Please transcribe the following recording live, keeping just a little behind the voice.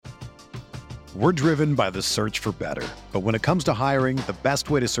We're driven by the search for better. But when it comes to hiring, the best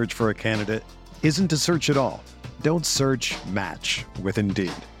way to search for a candidate isn't to search at all. Don't search, match with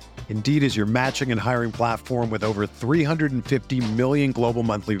Indeed. Indeed is your matching and hiring platform with over 350 million global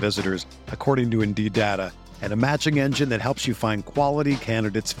monthly visitors, according to Indeed data, and a matching engine that helps you find quality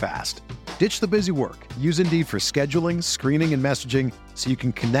candidates fast. Ditch the busy work. Use Indeed for scheduling, screening, and messaging so you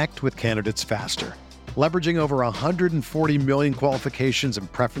can connect with candidates faster. Leveraging over 140 million qualifications and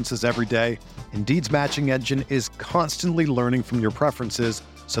preferences every day, Indeed's matching engine is constantly learning from your preferences,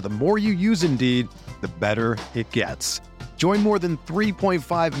 so the more you use Indeed, the better it gets. Join more than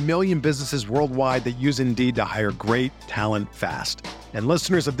 3.5 million businesses worldwide that use Indeed to hire great talent fast. And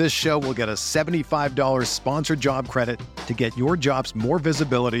listeners of this show will get a $75 sponsored job credit to get your jobs more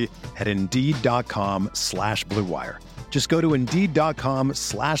visibility at Indeed.com/Blue Wire. Just go to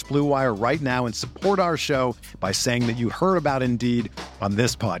Indeed.com/Blue Wire right now and support our show by saying that you heard about Indeed on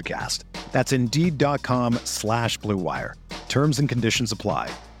this podcast. That's Indeed.com/Blue Wire. Terms and conditions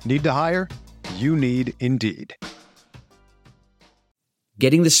apply. Need to hire? You need Indeed.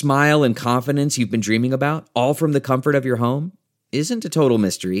 Getting the smile and confidence you've been dreaming about, all from the comfort of your home, isn't a total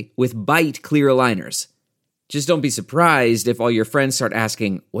mystery with Byte clear aligners. Just don't be surprised if all your friends start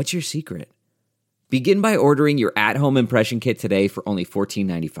asking, "What's your secret?" Begin by ordering your at-home impression kit today for only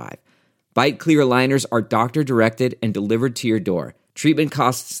 $14.95. Byte clear aligners are doctor-directed and delivered to your door. Treatment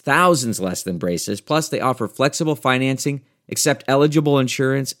costs thousands less than braces, plus they offer flexible financing, accept eligible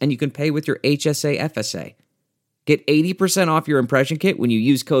insurance, and you can pay with your HSA FSA. Get 80% off your impression kit when you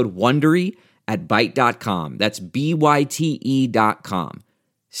use code WONDERY at Byte.com. That's BYTE.com.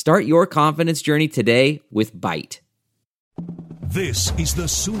 Start your confidence journey today with Byte. This is the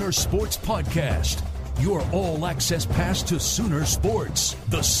Sooner Sports Podcast, your all-access pass to Sooner Sports.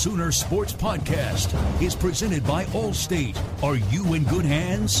 The Sooner Sports Podcast is presented by Allstate. Are you in good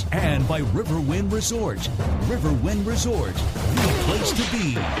hands? And by Riverwind Resort. Riverwind Resort, the place to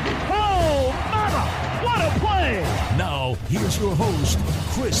be. Oh, mama! What a play! Now, here's your host,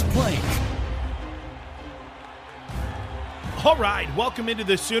 Chris Plank. All right, welcome into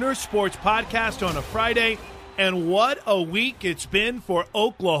the Sooner Sports Podcast on a Friday. And what a week it's been for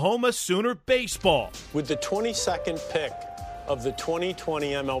Oklahoma Sooner baseball. With the 22nd pick of the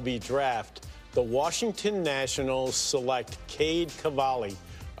 2020 MLB draft, the Washington Nationals select Cade Cavalli,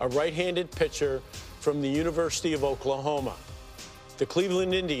 a right-handed pitcher from the University of Oklahoma. The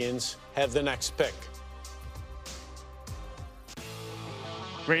Cleveland Indians have the next pick.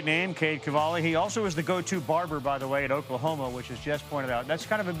 Great name, Cade Cavalli. He also is the go-to barber, by the way, at Oklahoma, which is just pointed out. That's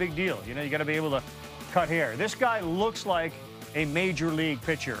kind of a big deal. You know, you got to be able to cut hair. This guy looks like a major league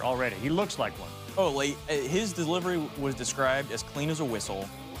pitcher already. He looks like one. Oh, like his delivery was described as clean as a whistle.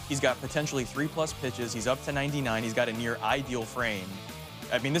 He's got potentially 3+ pitches. He's up to 99. He's got a near ideal frame.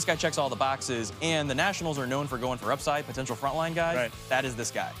 I mean, this guy checks all the boxes, and the Nationals are known for going for upside, potential frontline guys. Right. That is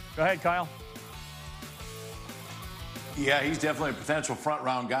this guy. Go ahead, Kyle. Yeah, he's definitely a potential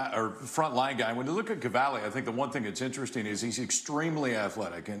front-line guy. When you look at Cavalli, I think the one thing that's interesting is he's extremely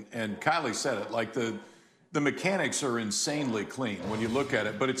athletic, and Kylie said it, like the mechanics are insanely clean when you look at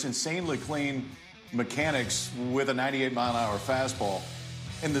it, but it's insanely clean mechanics with a 98-mile-an-hour fastball.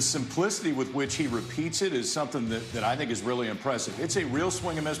 And the simplicity with which he repeats it is something that I think is really impressive. It's a real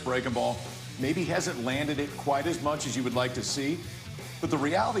swing-and-miss breaking ball. Maybe hasn't landed it quite as much as you would like to see, but the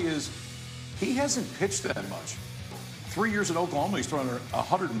reality is he hasn't pitched that much. 3 years at Oklahoma, he's thrown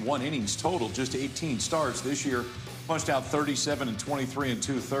 101 innings total, just 18 starts. This year, punched out 37 and 23 and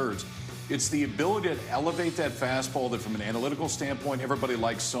 2/3. It's the ability to elevate that fastball that, from an analytical standpoint, everybody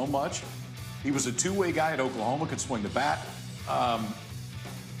likes so much. He was a two-way guy at Oklahoma, could swing the bat. The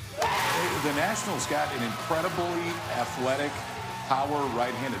Nationals got an incredibly athletic, power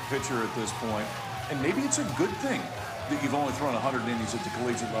right-handed pitcher at this point, and maybe it's a good thing that you've only thrown 100 innings at the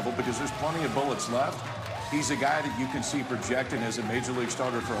collegiate level because there's plenty of bullets left. He's a guy that you can see projecting as a major league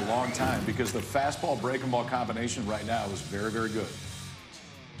starter for a long time because the fastball breaking ball combination right now is very, very good.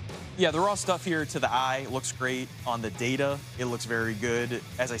 Yeah, the raw stuff here to the eye looks great. On the data, it looks very good.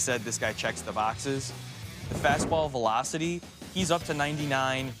 As I said, this guy checks the boxes. The fastball velocity, he's up to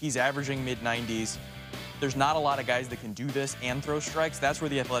 99. He's averaging mid-90s. There's not a lot of guys that can do this and throw strikes. That's where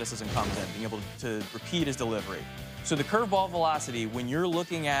the athleticism comes in, being able to repeat his delivery. So the curveball velocity, when you're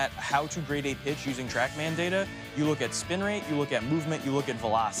looking at how to grade a pitch using TrackMan data, you look at spin rate, you look at movement, you look at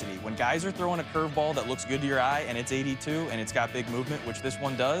velocity. When guys are throwing a curveball that looks good to your eye and it's 82 and it's got big movement, which this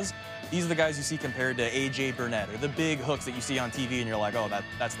one does, these are the guys you see compared to A.J. Burnett or the big hooks that you see on TV and you're like, oh,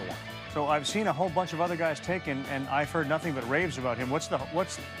 that's the one. So I've seen a whole bunch of other guys taken, and I've heard nothing but raves about him. What's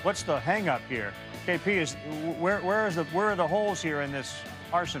the hang up here? KP, is where are the holes here in this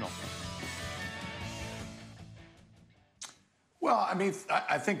arsenal? Well, I mean,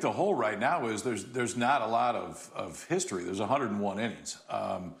 I think the hole right now is there's not a lot of history. There's 101 innings.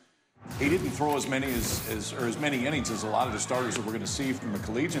 He didn't throw as many innings as a lot of the starters that we're going to see from the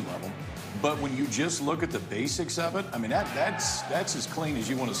collegiate level. But when you just look at the basics of it, I mean, that's as clean as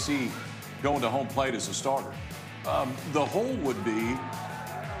you want to see going to home plate as a starter. The hole would be,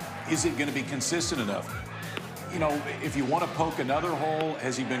 is it going to be consistent enough? You know, if you want to poke another hole,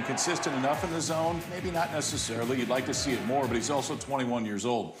 has he been consistent enough in the zone? Maybe not necessarily. You'd like to see it more, but he's also 21 years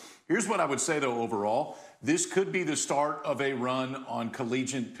old. Here's what I would say, though, overall. This could be the start of a run on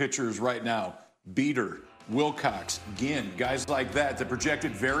collegiate pitchers right now. Beater, Wilcox, Ginn, guys like that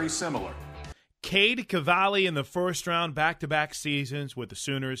projected very similar. Cade Cavalli in the first round, back-to-back seasons with the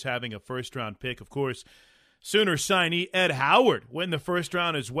Sooners having a first-round pick. Of course, Sooner signee Ed Howard went in the first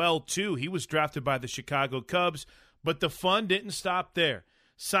round as well, too. He was drafted by the Chicago Cubs, but the fun didn't stop there.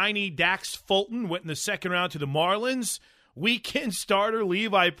 Signee Dax Fulton went in the second round to the Marlins. Weekend starter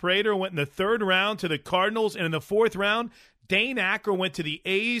Levi Prater went in the third round to the Cardinals. And in the fourth round, Dane Acker went to the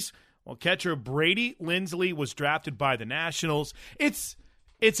A's, while catcher Brady Lindsley was drafted by the Nationals. It's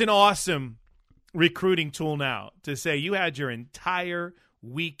an awesome recruiting tool now to say you had your entire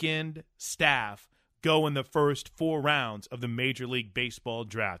weekend staff go in the first 4 rounds of the Major League Baseball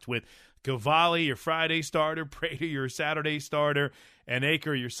draft, with Cavalli, your Friday starter, Prater, your Saturday starter, and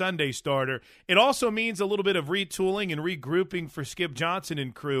Aker, your Sunday starter. It also means a little bit of retooling and regrouping for Skip Johnson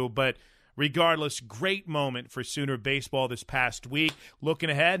and crew, but regardless, great moment for Sooner baseball this past week. Looking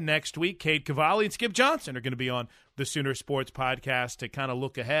ahead, next week, Cade Cavalli and Skip Johnson are going to be on the Sooner Sports Podcast to kind of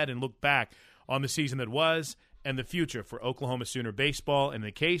look ahead and look back on the season that was and the future for Oklahoma Sooner baseball. In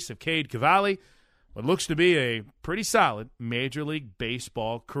the case of Cade Cavalli, what looks to be a pretty solid Major League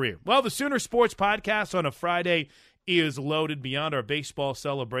Baseball career. Well, the Sooner Sports Podcast on a Friday is loaded beyond our baseball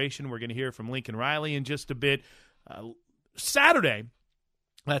celebration. We're going to hear from Lincoln Riley in just a bit. Saturday,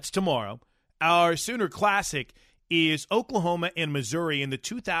 that's tomorrow, our Sooner Classic is Oklahoma and Missouri in the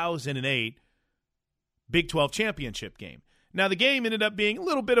 2008 Big 12 championship game. Now, the game ended up being a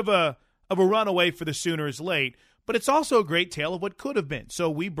little bit of a runaway for the Sooners late, but it's also a great tale of what could have been. So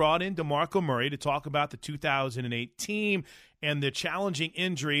we brought in DeMarco Murray to talk about the 2008 team and the challenging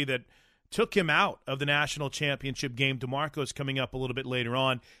injury that took him out of the national championship game. DeMarco's coming up a little bit later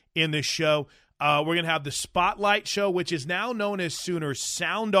on in this show. We're going to have the Spotlight Show, which is now known as Sooner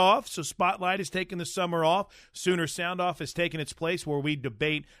Sound Off. So Spotlight is taking the summer off. Sooner Sound Off has taken its place, where we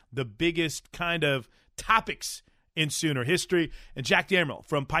debate the biggest kind of topics in Sooner history. And Jack Damrill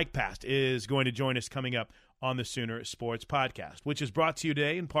from PikePass is going to join us coming up on the Sooner Sports Podcast, which is brought to you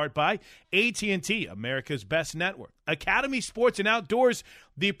today in part by AT&T, America's best network. Academy Sports and Outdoors,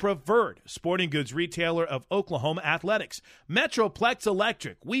 the preferred sporting goods retailer of Oklahoma athletics. Metroplex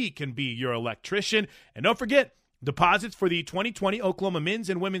Electric, we can be your electrician. And don't forget, deposits for the 2020 Oklahoma men's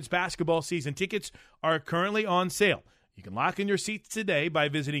and women's basketball season tickets are currently on sale. You can lock in your seats today by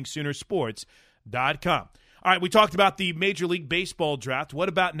visiting Soonersports.com. All right, we talked about the Major League Baseball draft. What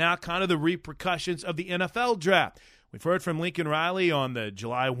about now kind of the repercussions of the NFL draft? We've heard from Lincoln Riley on the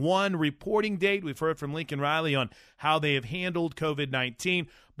July 1 reporting date. We've heard from Lincoln Riley on how they have handled COVID-19.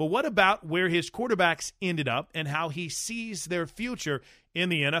 But what about where his quarterbacks ended up and how he sees their future in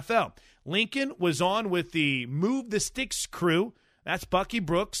the NFL? Lincoln was on with the Move the Sticks crew. That's Bucky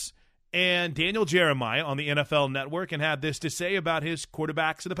Brooks and Daniel Jeremiah on the NFL Network, and had this to say about his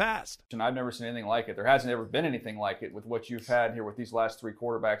quarterbacks of the past. And I've never seen anything like it. There hasn't ever been anything like it with what you've had here with these last 3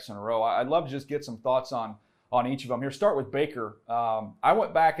 quarterbacks in a row. I'd love to just get some thoughts on each of them. Here, start with Baker. I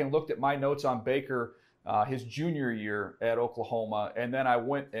went back and looked at my notes on Baker his junior year at Oklahoma, and then I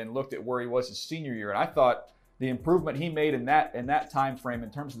went and looked at where he was his senior year, and I thought the improvement he made in that time frame in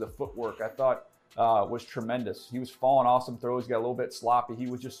terms of the footwork, I thought was tremendous. He was falling awesome throws, got a little bit sloppy. He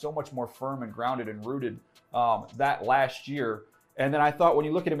was just so much more firm and grounded and rooted that last year. And then I thought when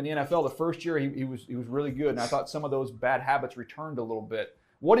you look at him in the NFL, the first year he was really good, and I thought some of those bad habits returned a little bit.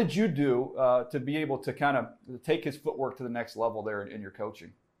 What did you do to be able to kind of take his footwork to the next level there in your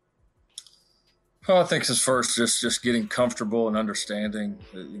coaching? Well, I think it's first just getting comfortable and understanding,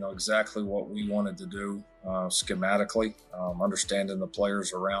 exactly what we wanted to do schematically, understanding the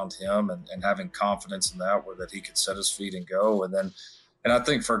players around him and having confidence in that, where that he could set his feet and go. And I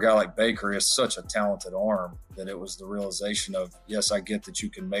think for a guy like Baker, he has such a talented arm that it was the realization of, yes, I get that you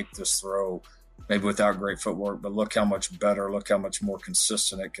can make this throw maybe without great footwork, but look how much better, look how much more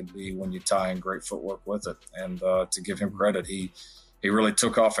consistent it could be when you tie in great footwork with it. And to give him credit, he really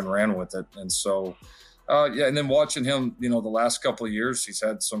took off and ran with it. And so Yeah, and then watching him, the last couple of years, he's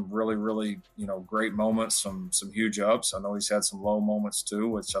had some really, really, great moments, some huge ups. I know he's had some low moments too,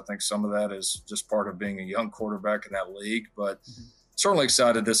 which I think some of that is just part of being a young quarterback in that league. But certainly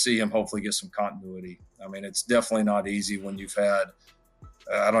excited to see him hopefully get some continuity. I mean, it's definitely not easy when you've had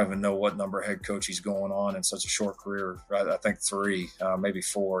I don't even know what number of head coach he's going on in such a short career. I think 3, maybe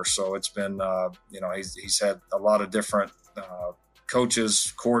 4. So it's been, he's had a lot of different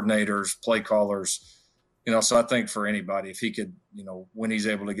coaches, coordinators, play callers. So I think for anybody, if he could, when he's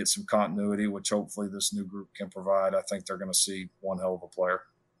able to get some continuity, which hopefully this new group can provide, I think they're going to see one hell of a player.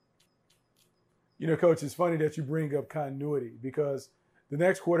 Coach, it's funny that you bring up continuity because the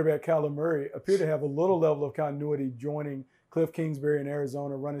next quarterback, Kyler Murray, appeared to have a little level of continuity joining Cliff Kingsbury in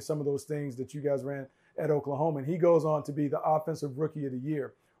Arizona, running some of those things that you guys ran at Oklahoma. And he goes on to be the offensive rookie of the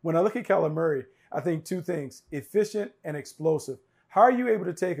year. When I look at Kyler Murray, I think 2 things, efficient and explosive. How are you able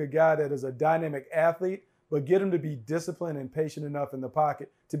to take a guy that is a dynamic athlete, but get him to be disciplined and patient enough in the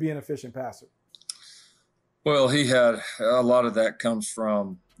pocket to be an efficient passer? Well, he had a lot of that comes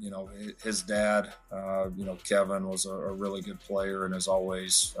from, his dad. Kevin was a really good player and has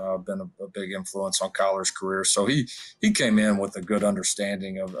always been a big influence on Kyler's career. So he came in with a good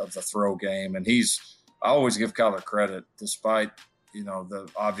understanding of the throw game. And I always give Kyler credit, despite, the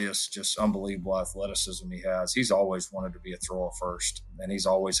obvious, just unbelievable athleticism he has. He's always wanted to be a thrower first. And he's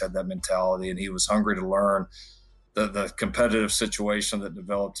always had that mentality. And he was hungry to learn. The competitive situation that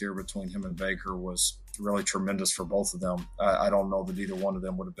developed here between him and Baker was really tremendous for both of them. I don't know that either one of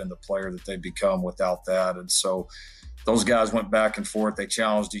them would have been the player that they've become without that. And so those guys went back and forth. They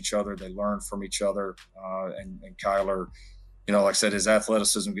challenged each other. They learned from each other. And Kyler, like I said, his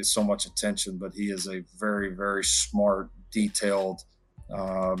athleticism gets so much attention, but he is a very, very smart, detailed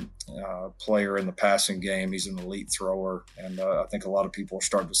player in the passing game. He's an elite thrower. And I think a lot of people are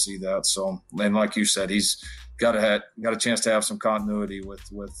starting to see that. So, and like you said, he's got a chance to have some continuity with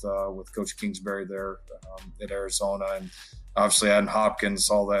Coach Kingsbury there at Arizona, and obviously adding Hopkins,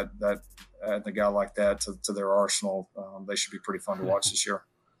 all that adding a guy like that to their arsenal, they should be pretty fun to watch this year.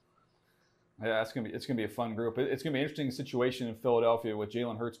 Yeah, it's gonna be a fun group. It's gonna be an interesting situation in Philadelphia with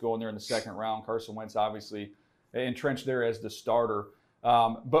Jalen Hurts going there in the second round. Carson Wentz obviously entrenched there as the starter.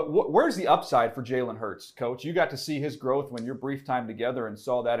 But where's the upside for Jalen Hurts, Coach? You got to see his growth when your brief time together and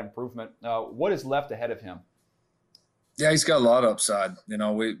saw that improvement. What is left ahead of him? Yeah, he's got a lot of upside.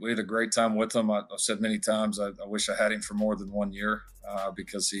 We had a great time with him. I've said many times I wish I had him for more than 1 year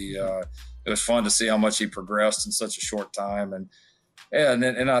because it was fun to see how much he progressed in such a short time.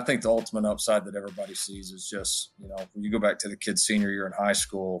 And I think the ultimate upside that everybody sees is just, when you go back to the kid's senior year in high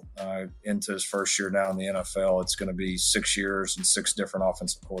school into his first year now in the NFL, it's going to be 6 years and 6 different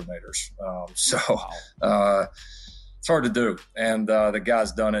offensive coordinators. It's hard to do. And the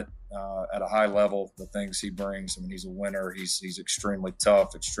guy's done it. At a high level, the things he brings. I mean, he's a winner. He's extremely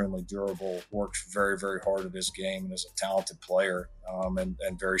tough, extremely durable, works very, very hard at his game, and is a talented player and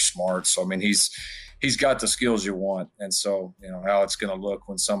very smart. So, I mean, he's got the skills you want. And so, how it's going to look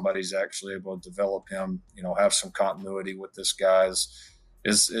when somebody's actually able to develop him, have some continuity with this guy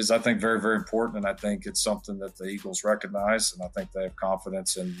is I think, very, very important. And I think it's something that the Eagles recognize, and I think they have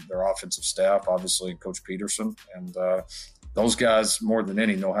confidence in their offensive staff, obviously Coach Peterson. And those guys, more than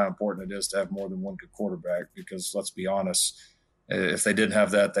any, know how important it is to have more than one good quarterback because, let's be honest, if they didn't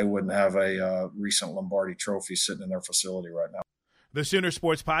have that, they wouldn't have a recent Lombardi trophy sitting in their facility right now. The Sooner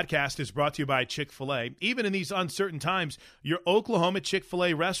Sports Podcast is brought to you by Chick-fil-A. Even in these uncertain times, your Oklahoma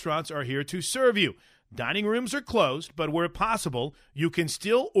Chick-fil-A restaurants are here to serve you. Dining rooms are closed, but where possible, you can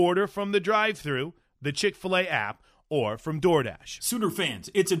still order from the drive-thru, the Chick-fil-A app, or from DoorDash. Sooner fans,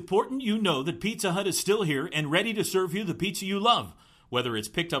 it's important you know that Pizza Hut is still here and ready to serve you the pizza you love. Whether it's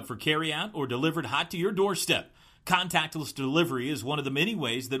picked up for carryout or delivered hot to your doorstep, contactless delivery is one of the many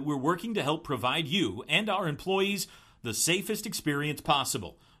ways that we're working to help provide you and our employees the safest experience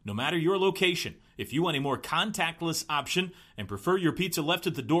possible. No matter your location, if you want a more contactless option and prefer your pizza left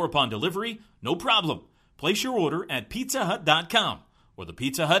at the door upon delivery, no problem. Place your order at pizzahut.com or the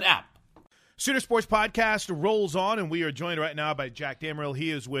Pizza Hut app. Sooner Sports Podcast rolls on, and we are joined right now by Jack Damrill. He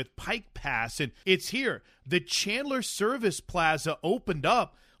is with PikePass, and it's here. The Chandler Service Plaza opened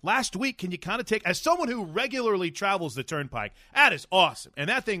up last week. Can you kind of take, as someone who regularly travels the Turnpike, that is awesome, and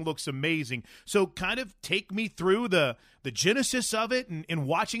that thing looks amazing. So kind of take me through the genesis of it and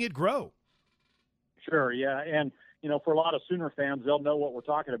watching it grow. Sure, yeah, and, for a lot of Sooner fans, they'll know what we're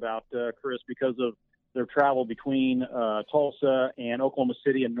talking about, Chris, because of their travel between Tulsa and Oklahoma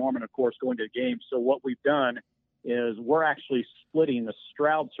City and Norman, of course, going to the games. So what we've done is we're actually splitting the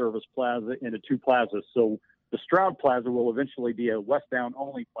Stroud Service Plaza into 2 plazas. So the Stroud Plaza will eventually be a westbound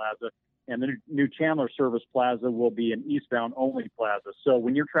only plaza, and the new Chandler Service Plaza will be an eastbound only plaza. So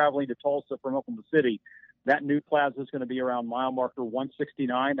when you're traveling to Tulsa from Oklahoma City, that new plaza is going to be around mile marker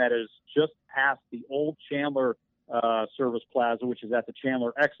 169. That is just past the old Chandler Service Plaza, which is at the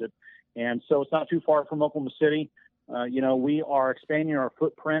Chandler exit. And so it's not too far from Oklahoma City. We are expanding our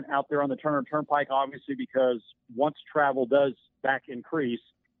footprint out there on the Turner Turnpike, obviously, because once travel does back increase,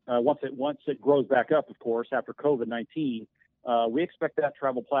 once it grows back up, of course, after COVID-19, we expect that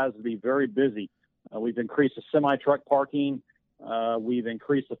travel plaza to be very busy. We've increased the semi-truck parking. We've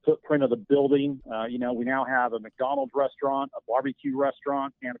increased the footprint of the building. We now have a McDonald's restaurant, a barbecue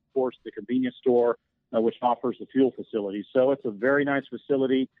restaurant, and, of course, the convenience store, which offers the fuel facility. So it's a very nice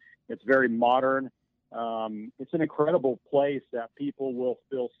facility. It's very modern. It's an incredible place that people will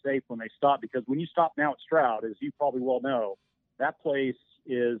feel safe when they stop, because when you stop now at Stroud, as you probably well know, that place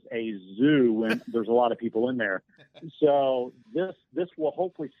is a zoo and there's a lot of people in there. So this will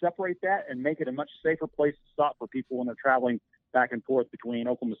hopefully separate that and make it a much safer place to stop for people when they're traveling back and forth between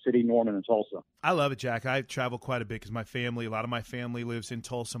Oklahoma City, Norman, and Tulsa. I love it, Jack. I travel quite a bit because a lot of my family lives in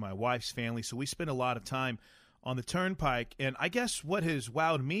Tulsa, my wife's family, so we spend a lot of time on the Turnpike. And I guess what has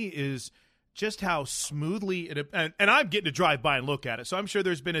wowed me is just how smoothly and I'm getting to drive by and look at it, so I'm sure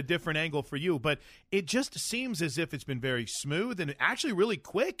there's been a different angle for you, but it just seems as if it's been very smooth and actually really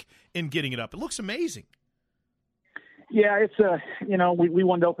quick in getting it up. It looks amazing. Yeah, it's we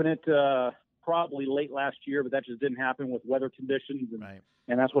wanted to open it probably late last year, but that just didn't happen with weather conditions,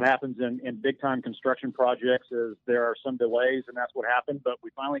 and that's what happens in big time construction projects. Is there are some delays, and that's what happened. But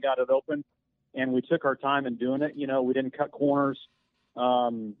we finally got it open, and we took our time in doing it. We didn't cut corners.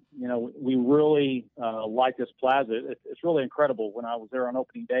 We really like this plaza. It's really incredible. When I was there on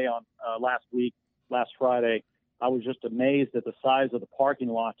opening day on last Friday, I was just amazed at the size of the parking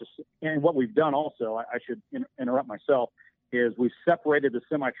lot. And what we've done also, I should interrupt myself, is we've separated the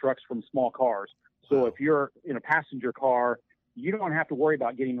semi-trucks from small cars. So if you're in a passenger car, you don't have to worry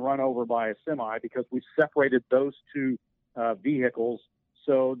about getting run over by a semi, because we've separated those two vehicles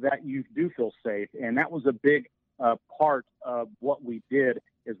so that you do feel safe. And that was a big part of what we did,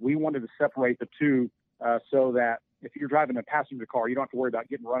 is we wanted to separate the two so that if you're driving a passenger car, you don't have to worry about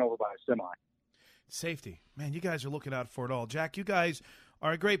getting run over by a semi. Safety. Man, you guys are looking out for it all. Jack, you guys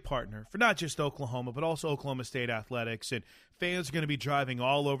are a great partner for not just Oklahoma, but also Oklahoma State athletics. And fans are going to be driving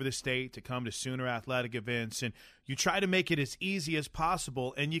all over the state to come to Sooner athletic events. And you try to make it as easy as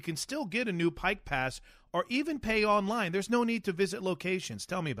possible, and you can still get a new PikePass or even pay online. There's no need to visit locations.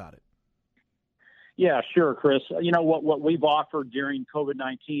 Tell me about it. Yeah, sure, Chris. What we've offered during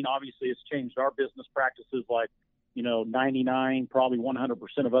COVID-19 obviously has changed our business practices, like 99, probably 100%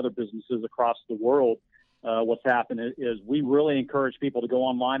 of other businesses across the world. What's happened is we really encourage people to go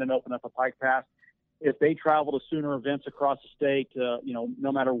online and open up a PikePass. If they travel to Sooner events across the state,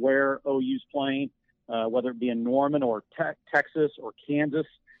 no matter where OU's playing, whether it be in Norman or Texas or Kansas,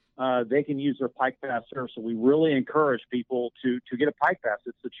 they can use their PikePass service. So we really encourage people to get a PikePass.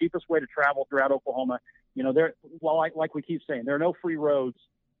 It's the cheapest way to travel throughout Oklahoma. Like we keep saying, there are no free roads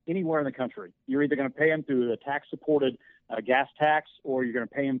anywhere in the country. You're either going to pay them through a tax-supported gas tax, or you're going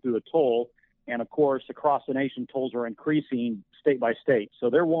to pay them through a toll. And, of course, across the nation, tolls are increasing state by state. So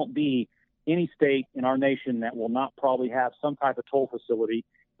there won't be any state in our nation that will not probably have some type of toll facility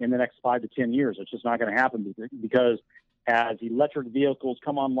in the next 5 to 10 years. It's just not going to happen, because as electric vehicles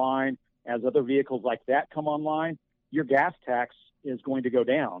come online, as other vehicles like that come online, your gas tax is going to go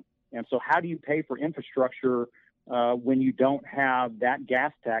down. And so how do you pay for infrastructure when you don't have that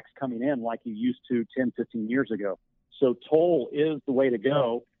gas tax coming in like you used to 10, 15 years ago? So toll is the way to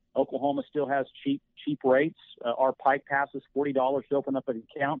go. Oklahoma still has cheap rates. Our PikePass is $40 to open up an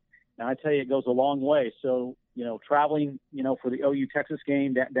account. And I tell you, it goes a long way. So, traveling, for the OU Texas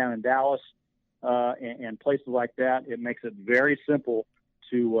game down in Dallas and places like that, it makes it very simple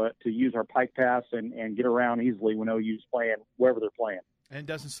to use our PikePass and get around easily when OU's playing wherever they're playing. And it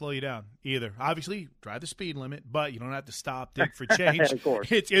doesn't slow you down either. Obviously, drive the speed limit, but you don't have to stop, dig for change. Of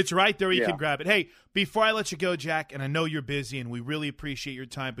course. It's right there. You can grab it. Hey, before I let you go, Jack, and I know you're busy and we really appreciate your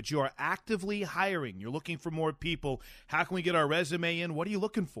time, but you are actively hiring. You're looking for more people. How can we get our resume in? What are you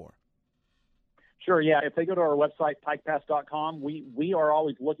looking for? Sure, yeah. If they go to our website, PikePass.com, we are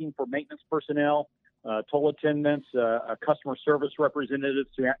always looking for maintenance personnel, toll attendants, customer service representatives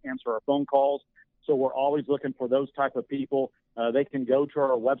to answer our phone calls. So we're always looking for those type of people. They can go to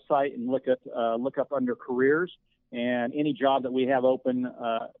our website and look up under careers, and any job that we have open,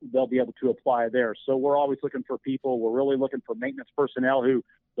 they'll be able to apply there. So we're always looking for people. We're really looking for maintenance personnel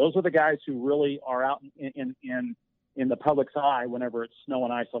those are the guys who really are out in the public's eye whenever it's snow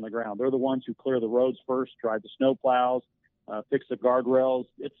and ice on the ground. They're the ones who clear the roads first, drive the snow plows, fix the guardrails.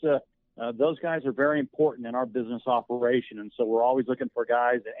 It's those guys are very important in our business operation. And so we're always looking for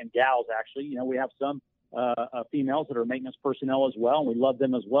guys and gals, actually. You know, we have some females that are maintenance personnel as well, and we love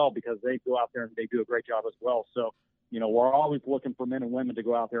them as well because they go out there and they do a great job as well. So, you know, we're always looking for men and women to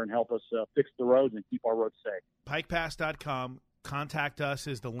go out there and help us fix the roads and keep our roads safe. PikePass.com. Contact us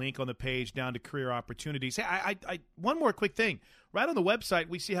is the link on the page down to career opportunities. Hey, I one more quick thing. Right on the website,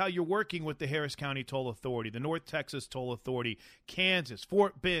 we see how you're working with the Harris County Toll Authority, the North Texas Toll Authority, Kansas,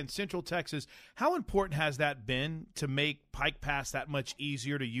 Fort Bend, Central Texas. How important has that been to make PikePass that much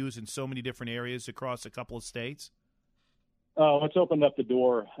easier to use in so many different areas across a couple of states? Oh, it's opened up the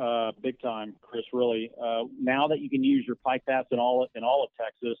door big time, Chris, really. Now that you can use your PikePass in all of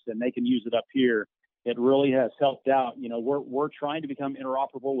Texas and they can use it up here, it really has helped out. You know, we're trying to become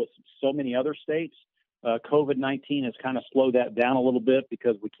interoperable with so many other states. COVID-19 has kind of slowed that down a little bit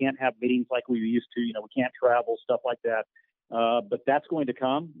because we can't have meetings like we used to. You know, we can't travel, stuff like that. But that's going to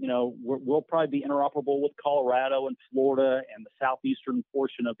come. You know, we'll probably be interoperable with Colorado and Florida and the southeastern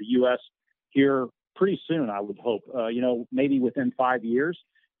portion of the U.S. here pretty soon, I would hope. You know, maybe within 5 years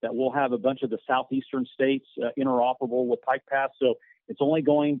that we'll have a bunch of the southeastern states interoperable with PikePass. So it's only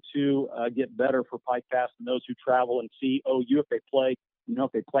going to get better for PikePass and those who travel and see OU if they play. You know,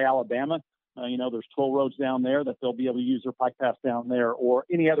 if they play Alabama, you know, there's toll roads down there that they'll be able to use their PikePass down there, or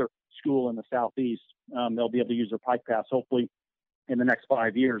any other school in the southeast. They'll be able to use their PikePass hopefully in the next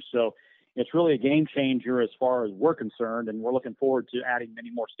 5 years. So it's really a game changer as far as we're concerned, and we're looking forward to adding many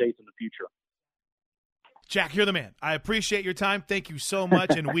more states in the future. Jack, you're the man. I appreciate your time. Thank you so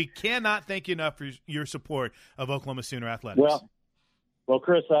much, and we cannot thank you enough for your support of Oklahoma Sooner Athletics. Well,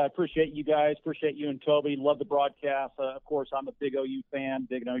 Chris, I appreciate you guys. Appreciate you and Toby. Love the broadcast. Of course, I'm a big OU fan,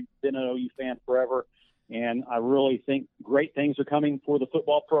 been an OU fan forever. And I really think great things are coming for the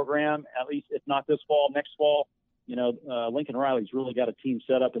football program, at least if not this fall, next fall. You know, Lincoln Riley's really got a team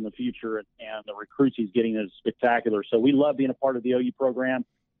set up in the future, and the recruits he's getting is spectacular. So we love being a part of the OU program,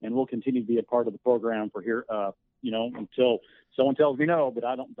 and we'll continue to be a part of the program for here, you know, until someone tells me no, but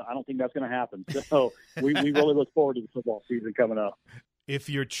I don't think that's going to happen. So we really look forward to the football season coming up. If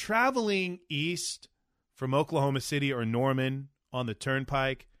you're traveling east from Oklahoma City or Norman on the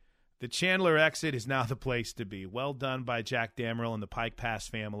Turnpike, the Chandler exit is now the place to be. Well done by Jack Damrill and the PikePass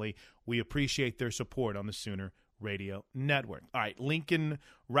family. We appreciate their support on the Sooner Radio Network. All right, Lincoln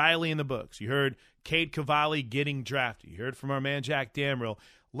Riley in the books. You heard Cade Cavalli getting drafted. You heard from our man Jack Damrill.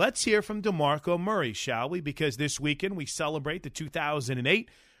 Let's hear from DeMarco Murray, shall we? Because this weekend we celebrate the 2008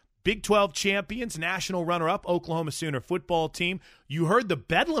 Big 12 champions, national runner-up, Oklahoma Sooner football team. You heard the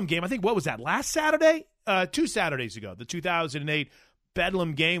Bedlam game. I think, what was that, last Saturday? 2 Saturdays ago, the 2008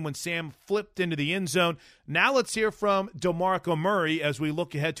 Bedlam game when Sam flipped into the end zone. Now let's hear from DeMarco Murray as we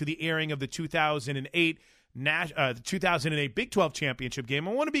look ahead to the airing of the 2008 Big 12 championship game.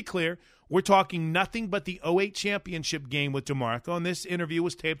 I want to be clear, we're talking nothing but the 08 championship game with DeMarco, and this interview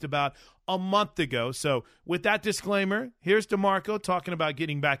was taped about a month ago. So with that disclaimer, here's DeMarco talking about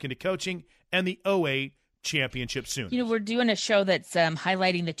getting back into coaching and the 08 championship soon. You know, we're doing a show that's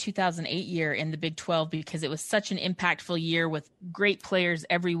highlighting the 2008 year in the Big 12 because it was such an impactful year with great players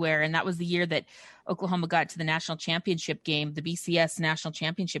everywhere, and that was the year that Oklahoma got to the national championship game, the BCS national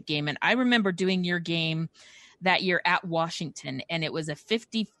championship game. And I remember doing your game that year at Washington, and it was a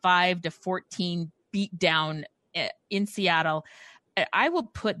 55-14 beatdown in Seattle. I will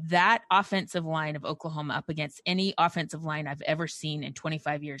put that offensive line of Oklahoma up against any offensive line I've ever seen in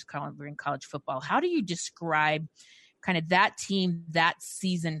 25 years covering college football. How do you describe kind of that team, that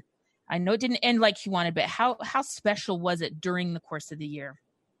season? I know it didn't end like you wanted, but how special was it during the course of the year?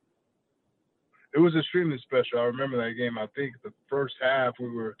 It was extremely special. I remember that game. I think the first half we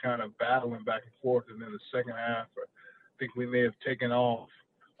were kind of battling back and forth, and then the second half, I think we may have taken off.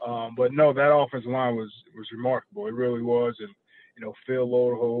 But no, that offensive line was remarkable. It really was. And, you know, Phil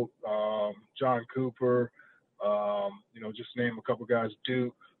Loderholt, John Cooper, you know, just name a couple guys,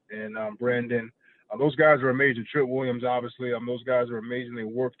 Duke and Brandon. Those guys were amazing. Trip Williams, obviously. Those guys were amazing. They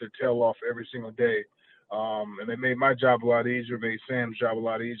worked their tail off every single day. And they made my job a lot easier, made Sam's job a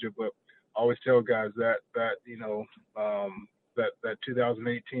lot easier. But I always tell guys that you know, that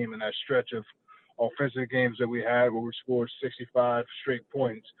 2008 team and that stretch of offensive games that we had where we scored 65 straight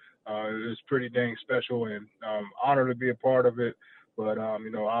points, it was pretty dang special, and honored to be a part of it. But,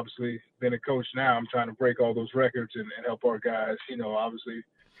 you know, obviously being a coach now, I'm trying to break all those records and help our guys, you know, obviously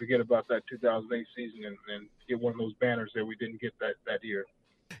forget about that 2008 season and get one of those banners that we didn't get that year.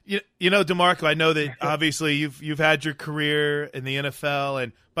 You know, DeMarco, I know that obviously you've had your career in the NFL,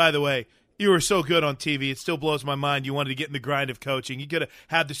 and by the way, you were so good on TV. It still blows my mind you wanted to get in the grind of coaching. You could have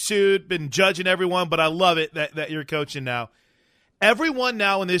had the suit, been judging everyone, but I love it that you're coaching now. Everyone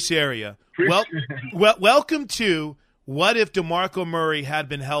now in this area, welcome to what if DeMarco Murray had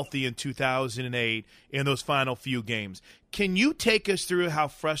been healthy in 2008 in those final few games. Can you take us through how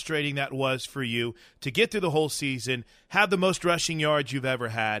frustrating that was for you to get through the whole season, have the most rushing yards you've ever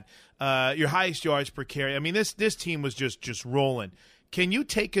had, your highest yards per carry? I mean, this team was just rolling. Can you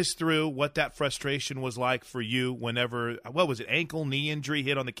take us through what that frustration was like for you whenever, what was it, ankle, knee injury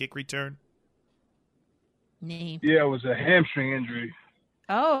hit on the kick return? Knee. Yeah, it was a hamstring injury.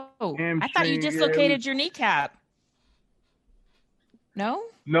 Oh, I thought you dislocated your kneecap. No?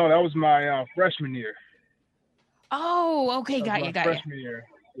 No, that was my freshman year. Oh, okay, got you. Freshman year,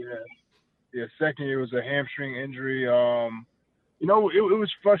 yeah. Second year was a hamstring injury. It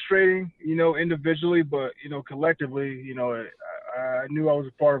was frustrating, individually, but collectively, I knew I was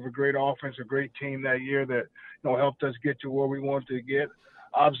a part of a great offense, a great team that year that helped us get to where we wanted to get.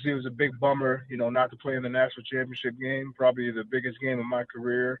 Obviously, it was a big bummer, not to play in the national championship game, probably the biggest game of my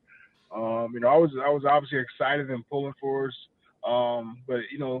career. I was obviously excited and pulling for us. But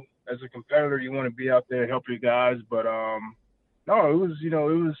as a competitor, you want to be out there and help your guys. But no, it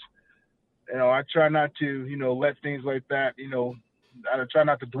was I try not to let things like that. I try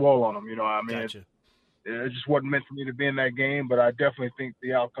not to dwell on them. Gotcha. It just wasn't meant for me to be in that game, but I definitely think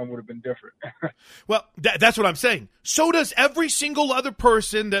the outcome would have been different. Well, that's what I'm saying. So does every single other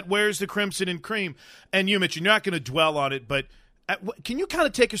person that wears the crimson and cream. And you mentioned you're not going to dwell on it, but can you kind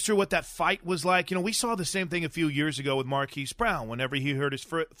of take us through what that fight was like? We saw the same thing a few years ago with Marquise Brown whenever he hurt his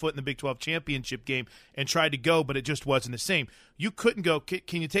foot in the Big 12 championship game and tried to go, but it just wasn't the same. You couldn't go.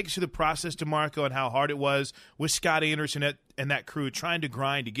 Can you take us through the process, DeMarco, and how hard it was with Scott Anderson and that crew trying to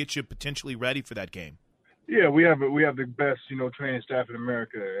grind to get you potentially ready for that game? Yeah, we have the best, training staff in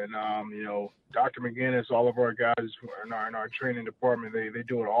America, and Dr. McGinnis, all of our guys in our training department, they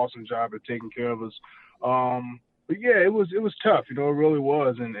do an awesome job of taking care of us. But yeah, it was tough, it really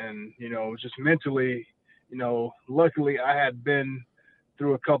was, and just mentally, luckily I had been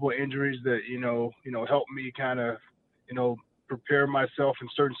through a couple of injuries that helped me kind of prepare myself in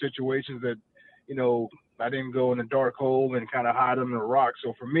certain situations that I didn't go in a dark hole and kind of hide under a rock.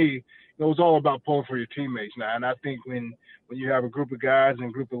 So for me, it was all about pulling for your teammates now. And I think when you have a group of guys and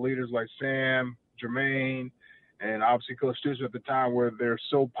a group of leaders like Sam, Jermaine, and obviously Coach Stoops at the time, where they're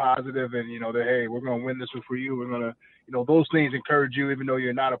so positive and, hey, we're going to win this one for you. We're going to, those things encourage you, even though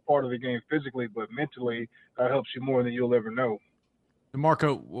you're not a part of the game physically, but mentally that helps you more than you'll ever know.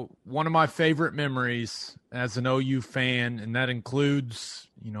 DeMarco, one of my favorite memories as an OU fan, and that includes,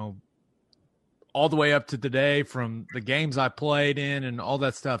 all the way up to today from the games I played in and all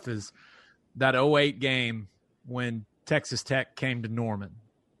that stuff, is that 2008 game when Texas Tech came to Norman.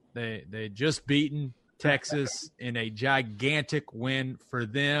 They had just beaten Texas in a gigantic win for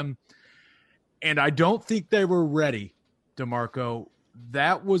them. And I don't think they were ready, DeMarco.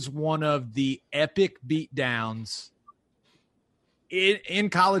 That was one of the epic beatdowns in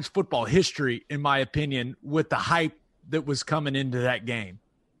college football history, in my opinion, with the hype that was coming into that game.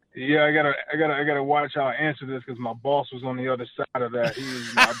 Yeah, I gotta watch how I answer this because my boss was on the other side of that.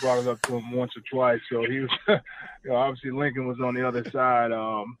 I brought it up to him once or twice, so he was, obviously Lincoln was on the other side.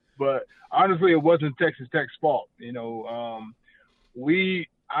 But honestly, it wasn't Texas Tech's fault. If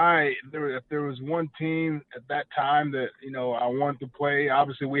there was one team at that time that I wanted to play.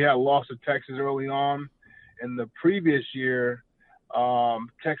 Obviously, we had lost to Texas early on, and the previous year,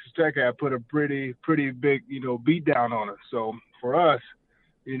 Texas Tech had put a pretty big beat down on us. So for us,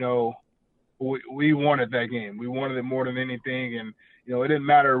 we wanted that game. We wanted it more than anything. And, it didn't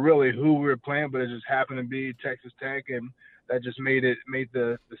matter really who we were playing, but it just happened to be Texas Tech. And that just made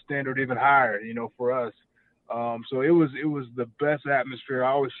the standard even higher, for us. So it was the best atmosphere. I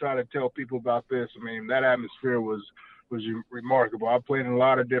always try to tell people about this. I mean, that atmosphere was remarkable. I played in a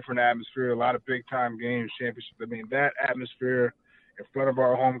lot of different atmosphere, a lot of big time games, championships. I mean, that atmosphere in front of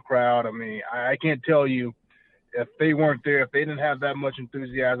our home crowd. I mean, I can't tell you, if they weren't there, if they didn't have that much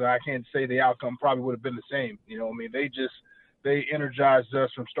enthusiasm, I can't say the outcome probably would have been the same. They energized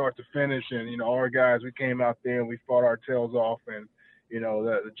us from start to finish. And, our guys, we came out there and we fought our tails off. And,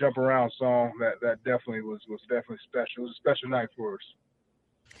 the jump around song, that definitely was definitely special. It was a special night for us.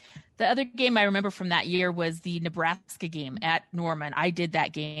 The other game I remember from that year was the Nebraska game at Norman. I did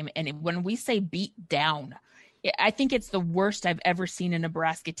that game. And when we say beat down, I think it's the worst I've ever seen a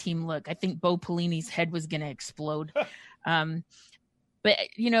Nebraska team look. I think Bo Pelini's head was going to explode. But,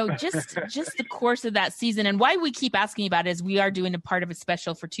 just the course of that season, and why we keep asking about it is we are doing a part of a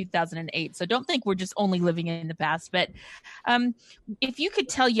special for 2008. So don't think we're just only living in the past. But if you could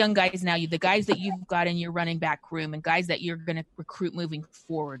tell young guys now, the guys that you've got in your running back room and guys that you're going to recruit moving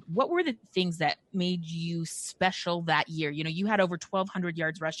forward, what were the things that made you special that year? You had over 1,200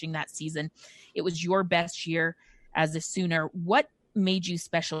 yards rushing that season. It was your best year as a Sooner. What made you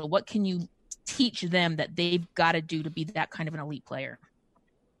special? What can you teach them that they've got to do to be that kind of an elite player?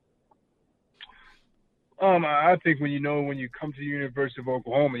 I think when you come to the University of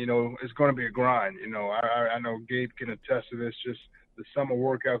Oklahoma, it's going to be a grind. I know Gabe can attest to this. Just the summer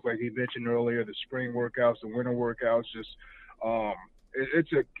workouts, like he mentioned earlier, the spring workouts, the winter workouts.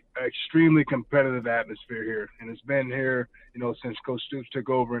 It's an extremely competitive atmosphere here, and it's been here, since Coach Stoops took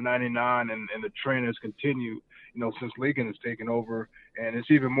over in '99, and the trend has continued, since Lincoln has taken over, and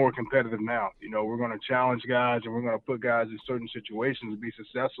it's even more competitive now. We're going to challenge guys, and we're going to put guys in certain situations to be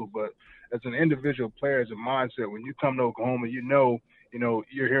successful. But as an individual player, as a mindset, when you come to Oklahoma,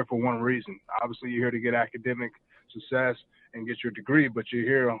 you're here for one reason. Obviously, you're here to get academic success and get your degree, but you're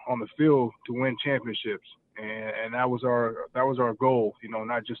here on the field to win championships. And that was our goal,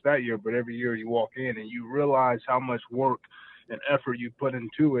 not just that year, but every year you walk in and you realize how much work and effort you put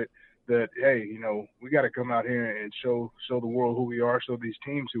into it, that, hey, we got to come out here and show the world who we are, show these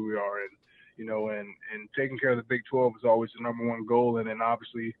teams who we are. And taking care of the Big 12 is always the number one goal. And then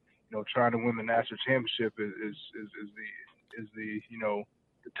obviously, trying to win the national championship is the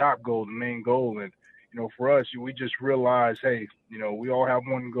top goal, the main goal. And, for us, we just realized, hey, we all have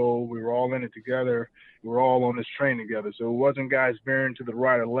one goal. We were all in it together. We were all on this train together. So it wasn't guys veering to the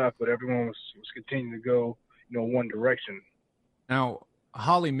right or left, but everyone was continuing to go, one direction. Now,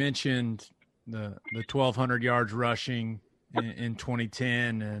 Holly mentioned the 1,200 yards rushing in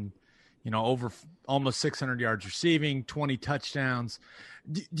 2010 and, over almost 600 yards receiving, 20 touchdowns.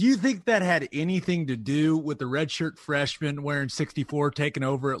 Do you think that had anything to do with the redshirt freshman wearing 64 taking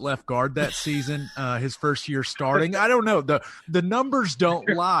over at left guard that season, his first year starting? I don't know. The numbers don't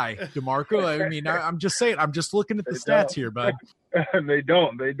lie, DeMarco. I mean, I'm just saying. I'm just looking at the stats here, bud. They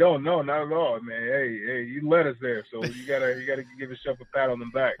don't. No, not at all, man. Hey, you led us there, so you gotta give yourself a pat on the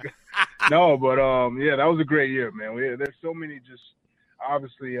back. No, but yeah, that was a great year, man. There's so many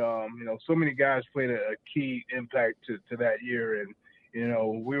obviously, so many guys played a key impact to that year. And,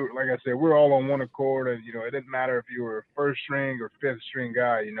 we were, like I said, we're all on one accord. And, it didn't matter if you were a first string or fifth string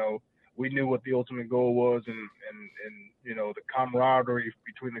guy, we knew what the ultimate goal was. And the camaraderie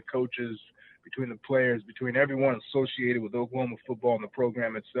between the coaches, between the players, between everyone associated with Oklahoma football and the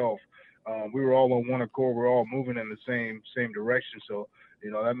program itself. We were all on one accord. We're all moving in the same direction. So,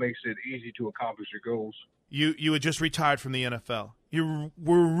 that makes it easy to accomplish your goals. You had just retired from the NFL. You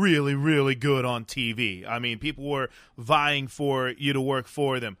were really, really good on TV. I mean, people were vying for you to work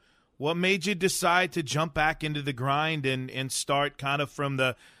for them. What made you decide to jump back into the grind and start kind of from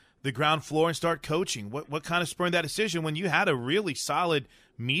the ground floor and start coaching? What kind of spurred that decision when you had a really solid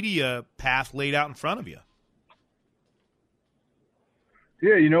media path laid out in front of you?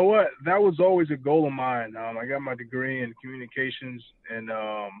 Yeah, you know what? That was always a goal of mine. I got my degree in communications, and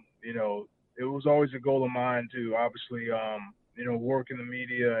it was always a goal of mine to obviously, work in the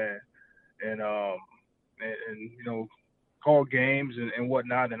media and call games and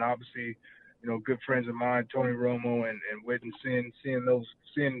whatnot. And obviously, good friends of mine, Tony Romo and Whit, and seeing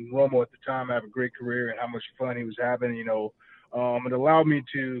Romo at the time have a great career and how much fun he was having, it allowed me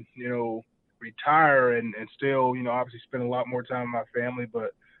to, retire and still, obviously spend a lot more time with my family,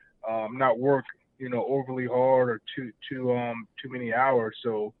 but not work, overly hard or too many hours.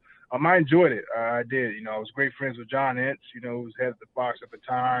 So, I enjoyed it. I did. I was great friends with John Ince, who was head of the Fox at the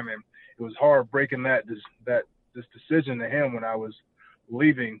time, and it was hard breaking this decision to him when I was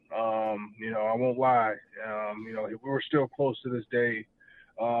leaving. I won't lie. We were still close to this day.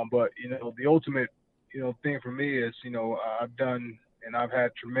 But the ultimate, thing for me is, I've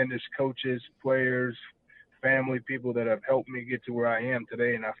had tremendous coaches, players, family, people that have helped me get to where I am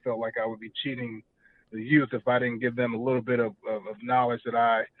today, and I felt like I would be cheating the youth if I didn't give them a little bit of knowledge that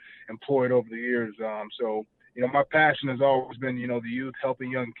I employed over the years. So, my passion has always been, the youth,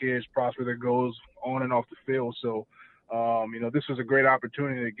 helping young kids prosper their goals on and off the field. So, this was a great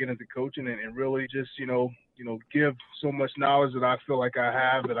opportunity to get into coaching and really just, give so much knowledge that I feel like I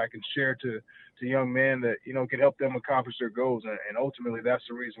have that I can share to young men that, can help them accomplish their goals. And ultimately, that's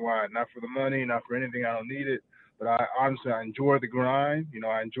the reason why. Not for the money, not for anything. I don't need it. But I enjoy the grind.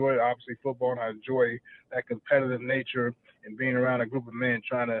 I enjoy, obviously, football, and I enjoy that competitive nature and being around a group of men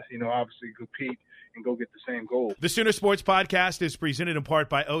trying to, obviously compete, and go get the same goal. The Sooner Sports Podcast is presented in part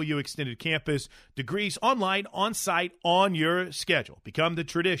by OU Extended Campus. Degrees online, on-site, on your schedule. Become the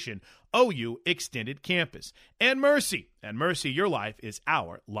tradition. OU Extended Campus. And Mercy. And Mercy, your life is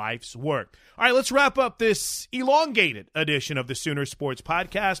our life's work. All right, let's wrap up this elongated edition of the Sooner Sports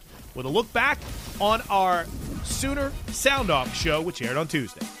Podcast with a look back on our Sooner Sound-Off show, which aired on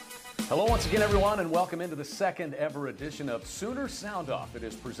Tuesday. Hello once again, everyone, and welcome into the second ever edition of Sooner Sound Off. It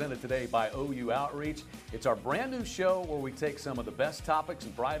is presented today by OU Outreach. It's our brand new show where we take some of the best topics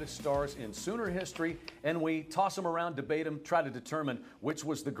and brightest stars in Sooner history, and we toss them around, debate them, try to determine which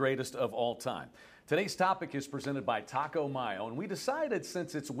was the greatest of all time. Today's topic is presented by Taco Mayo, and we decided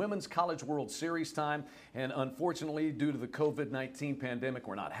since it's Women's College World Series time, and unfortunately due to the COVID-19 pandemic,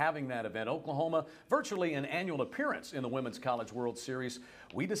 we're not having that event. Oklahoma, virtually an annual appearance in the Women's College World Series,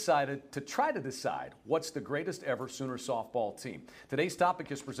 we decided to try to decide what's the greatest ever Sooner softball team. Today's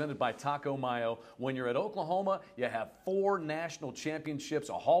topic is presented by Taco Mayo. When you're at Oklahoma, you have 4 national championships,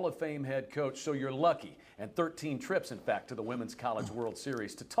 a Hall of Fame head coach, so you're lucky, and 13 trips, in fact, to the Women's College World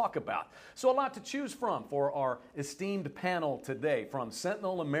Series to talk about. So a lot to choose from for our esteemed panel today. From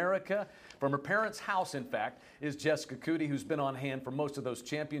Sentinel America, from her parents' house, in fact, is Jessica Cootie, who's been on hand for most of those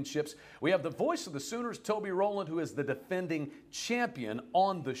championships. We have the voice of the Sooners, Toby Rowland, who is the defending champion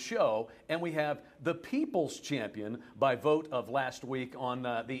on the show. And we have the people's champion by vote of last week on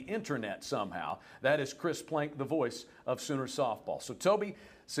the internet somehow. That is Chris Plank, the voice of Sooner softball. So, Toby,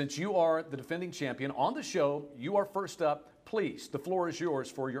 since you are the defending champion on the show, you are first up. Please, the floor is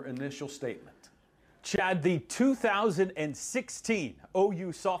yours for your initial statement. Chad, the 2016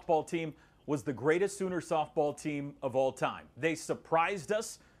 OU softball team was the greatest Sooner softball team of all time. They surprised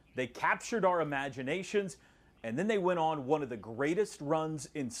us, they captured our imaginations, and then they went on one of the greatest runs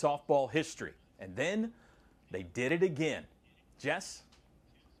in softball history. And then they did it again. Jess?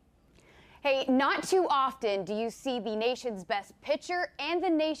 Hey, not too often do you see the nation's best pitcher and the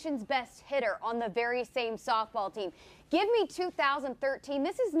nation's best hitter on the very same softball team. Give me 2013.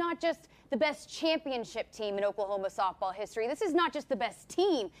 This is not just the best championship team in Oklahoma softball history. This is not just the best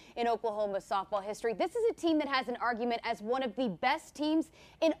team in Oklahoma softball history. This is a team that has an argument as one of the best teams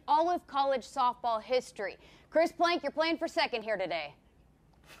in all of college softball history. Chris Plank, you're playing for second here today.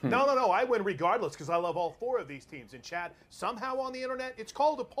 No, I win regardless because I love all 4 of these teams. And Chad, somehow on the internet, it's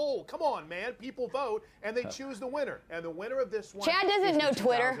called a poll. Come on, man. People vote, and they choose the winner. And the winner of this one Chad doesn't know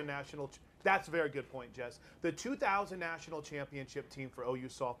Twitter. That's a very good point, Jess. The 2000 national championship team for OU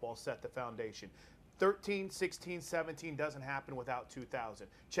softball set the foundation. 13, 16, 17 doesn't happen without 2000.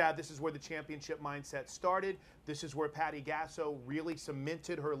 Chad, this is where the championship mindset started. This is where Patty Gasso really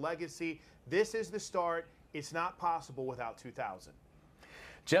cemented her legacy. This is the start. It's not possible without 2000.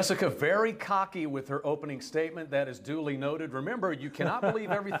 Jessica, very cocky with her opening statement. That is duly noted. Remember, you cannot believe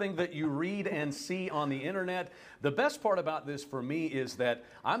everything that you read and see on the internet. The best part about this for me is that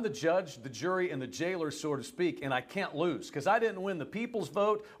I'm the judge, the jury, and the jailer, so to speak, and I can't lose because I didn't win the people's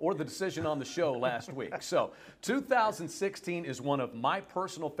vote or the decision on the show last week. So 2016 is one of my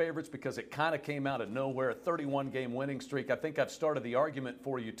personal favorites because it kind of came out of nowhere, a 31-game winning streak. I think I've started the argument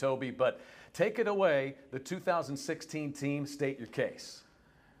for you, Toby, but take it away, the 2016 team, state your case.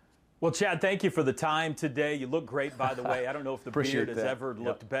 Well, Chad, thank you for the time today. You look great, by the way. I don't know if the beard has ever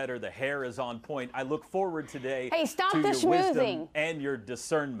looked better. The hair is on point. I look forward today stop to the your schmoozing. wisdom and your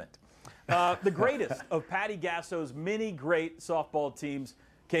discernment. The greatest of Patty Gasso's many great softball teams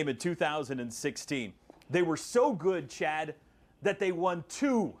came in 2016. They were so good, Chad, that they won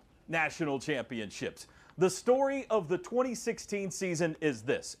 2 national championships. The story of the 2016 season is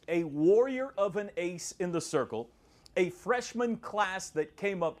this: a warrior of an ace in the circle, a freshman class that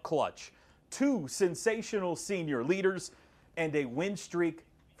came up clutch, 2 sensational senior leaders, and a win streak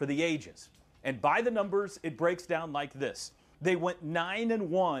for the ages. And by the numbers, it breaks down like this. They went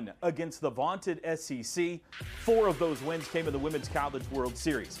 9-1 against the vaunted SEC. 4 of those wins came in the Women's College World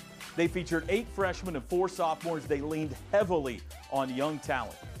Series. They featured 8 freshmen and 4 sophomores. They leaned heavily on young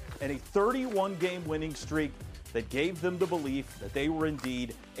talent. And a 31-game winning streak that gave them the belief that they were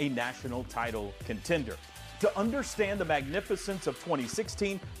indeed a national title contender. To understand the magnificence of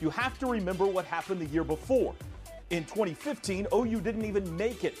 2016, you have to remember what happened the year before. In 2015, OU didn't even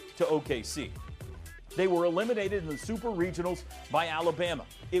make it to OKC. They were eliminated in the Super Regionals by Alabama.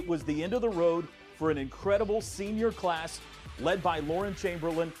 It was the end of the road for an incredible senior class led by Lauren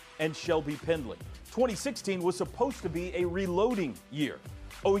Chamberlain and Shelby Pendley. 2016 was supposed to be a reloading year.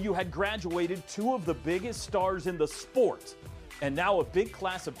 OU had graduated 2 of the biggest stars in the sport, and now a big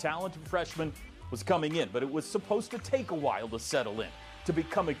class of talented freshmen was coming in, but it was supposed to take a while to settle in, to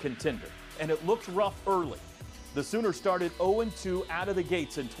become a contender, and it looked rough early. The Sooners started 0-2 out of the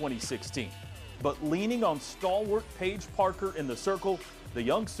gates in 2016. But leaning on stalwart Paige Parker in the circle, the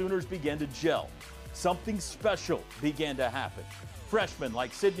young Sooners began to gel. Something special began to happen. Freshmen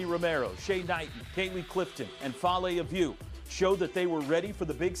like Sydney Romero, Shea Knighton, Kaylee Clifton, and Fale Aviu showed that they were ready for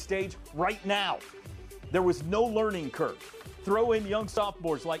the big stage right now. There was no learning curve. Throw in young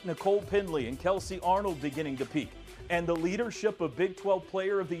sophomores like Nicole Pinley and Kelsey Arnold beginning to peak, and the leadership of Big 12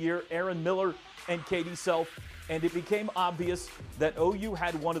 Player of the Year Aaron Miller and Katie Self, and it became obvious that OU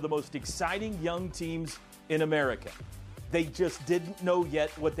had one of the most exciting young teams in America. They just didn't know yet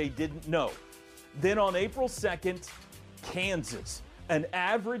what they didn't know. Then on April 2nd, Kansas, an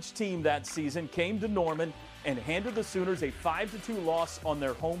average team that season, came to Norman and handed the Sooners a 5-2 loss on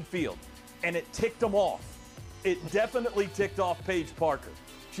their home field. And it ticked them off. It definitely ticked off Paige Parker.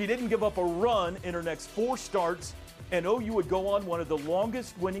 She didn't give up a run in her next 4 starts, and OU would go on one of the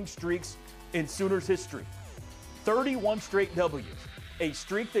longest winning streaks in Sooners history. 31 straight W's, a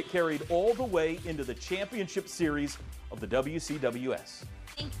streak that carried all the way into the championship series of the WCWS.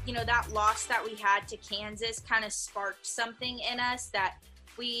 I think, that loss that we had to Kansas kind of sparked something in us that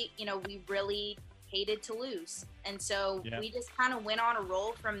we really hated to lose. And so we just kind of went on a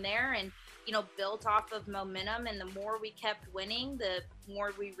roll from there and, built off of momentum. And the more we kept winning, the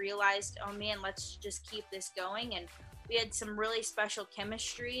more we realized, oh man, let's just keep this going. And we had some really special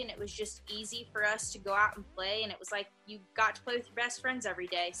chemistry, and it was just easy for us to go out and play. And it was like you got to play with your best friends every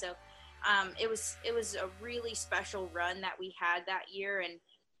day. So it was a really special run that we had that year. And,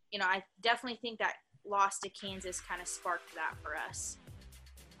 I definitely think that loss to Kansas kind of sparked that for us.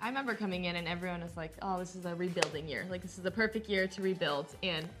 I remember coming in and everyone was like, oh, this is a rebuilding year. Like, this is the perfect year to rebuild.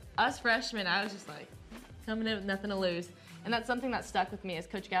 And us freshmen, I was just like, coming in with nothing to lose. And that's something that stuck with me. As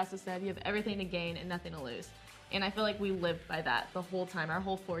Coach Gasso said, you have everything to gain and nothing to lose. And I feel like we lived by that the whole time, our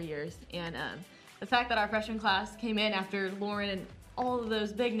whole 4 years. And the fact that our freshman class came in after Lauren and all of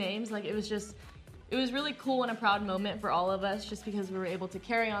those big names, like, it was really cool and a proud moment for all of us, just because we were able to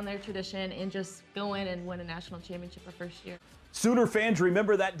carry on their tradition and just go in and win a national championship our first year. Sooner fans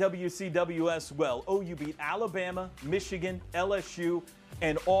remember that WCWS well. OU beat Alabama, Michigan, LSU,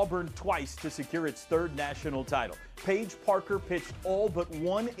 and Auburn twice to secure its 3rd national title. Paige Parker pitched all but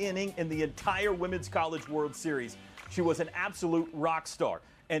 1 inning in the entire Women's College World Series. She was an absolute rock star.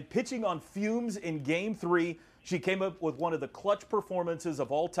 And pitching on fumes in Game 3, she came up with one of the clutch performances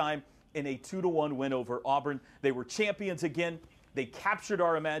of all time in a 2-1 win over Auburn. They were champions again. They captured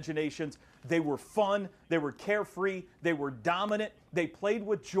our imaginations. They were fun. They were carefree. They were dominant. They played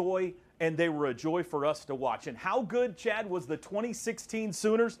with joy, and they were a joy for us to watch. And how good, Chad, was the 2016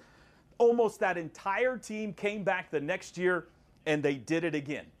 Sooners? Almost that entire team came back the next year, and they did it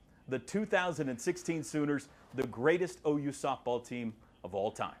again. The 2016 Sooners, the greatest OU softball team of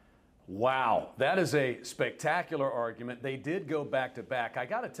all time. Wow, that is a spectacular argument. They did go back-to-back. I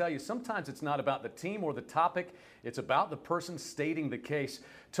got to tell you, sometimes it's not about the team or the topic. It's about the person stating the case.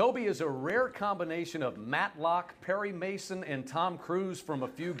 Toby is a rare combination of Matlock, Perry Mason, and Tom Cruise from A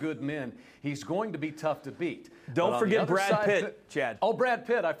Few Good Men. He's going to be tough to beat. Don't forget Brad Pitt, Chad. Oh, Brad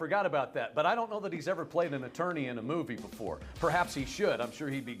Pitt, I forgot about that. But I don't know that he's ever played an attorney in a movie before. Perhaps he should. I'm sure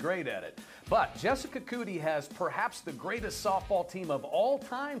he'd be great at it. But Jessica Cootie has perhaps the greatest softball team of all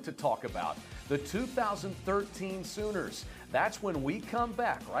time to talk about, the 2013 Sooners. That's when we come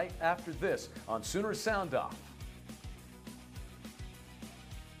back right after this on Sooner Sound Off.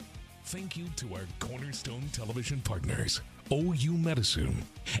 Thank you to our Cornerstone Television partners, OU Medicine,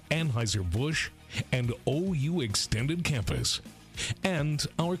 Anheuser-Busch, and OU Extended Campus. And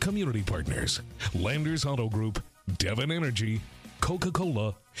our community partners, Landers Auto Group, Devon Energy,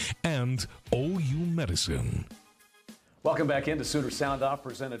 Coca-Cola, and OU Medicine. Welcome back into Sooner Sound Off,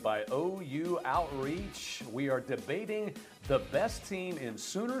 presented by OU Outreach. We are debating the best team in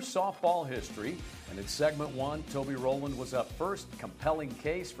Sooner softball history. And in segment 1, Toby Rowland was up first. Compelling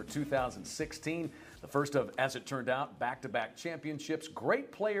case for 2016. The first of, as it turned out, back-to-back championships.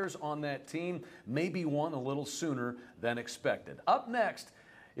 Great players on that team. Maybe one a little sooner than expected. Up next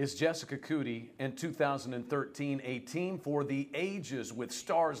is Jessica Cootie in 2013, a team for the ages with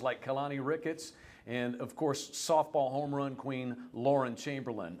stars like Kalani Ricketts and, of course, softball home run queen Lauren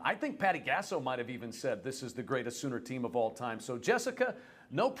Chamberlain. I think Patty Gasso might have even said this is the greatest Sooner team of all time. So, Jessica,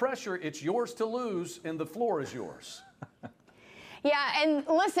 no pressure. It's yours to lose, and the floor is yours. Yeah, and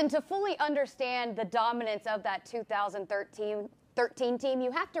listen, to fully understand the dominance of that 2013 team,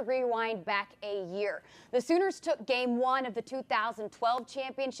 you have to rewind back a year. The Sooners took Game 1 of the 2012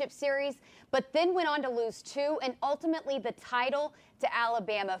 championship series, but then went on to lose 2 and ultimately the title to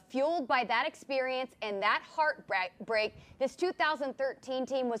Alabama. Fueled by that experience and that heartbreak, this 2013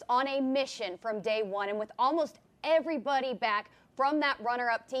 team was on a mission from day one, and with almost everybody back from that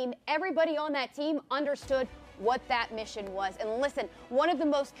runner-up team. Everybody on that team understood what that mission was. And listen, one of the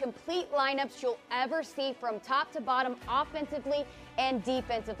most complete lineups you'll ever see from top to bottom, offensively and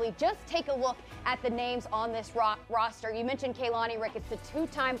defensively. Just take a look at the names on this roster. You mentioned Keilani Ricketts, the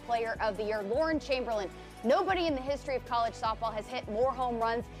two-time player of the year. Lauren Chamberlain. Nobody in the history of college softball has hit more home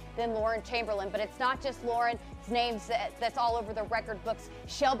runs than Lauren Chamberlain, but it's not just Lauren. It's names that's all over the record books.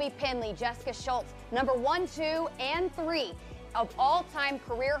 Shelby Penley, Jessica Schultz, number 1, 2, and 3 of all-time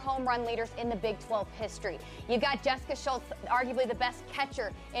career home run leaders in the Big 12 history. You got Jessica Schultz, arguably the best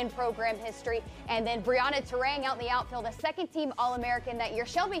catcher in program history, and then Brianna Terang out in the outfield, a second-team All-American that year.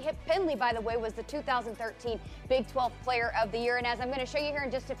 Shelby Penley, by the way, was the 2013 Big 12 Player of the Year, and as I'm going to show you here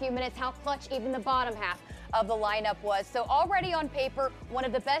in just a few minutes how clutch even the bottom half of the lineup was. So already on paper, one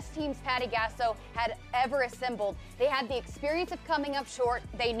of the best teams Patty Gasso had ever assembled. They had the experience of coming up short.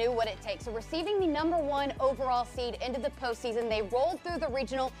 They knew what it takes. So receiving the number 1 overall seed into the postseason, they rolled through the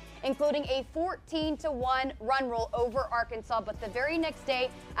regional, including a 14-1 run rule over Arkansas. But the very next day,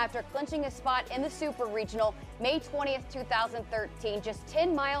 after clinching a spot in the Super Regional, May 20th, 2013, just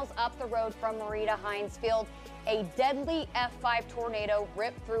 10 miles up the road from Marita Hines Field, a deadly F5 tornado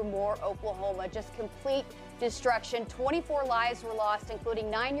ripped through Moore, Oklahoma. Just complete destruction. 24 lives were lost, including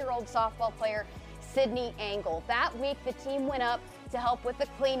 9-year-old softball player Sydney Angle. That week, the team went up to help with the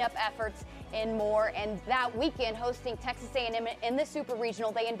cleanup efforts in Moore, and that weekend, hosting Texas A&M in the Super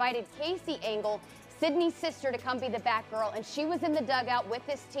Regional, they invited Casey Angle, Sydney's sister, to come be the back girl, and she was in the dugout with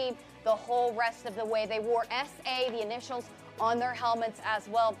this team the whole rest of the way. They wore SA, the initials, on their helmets as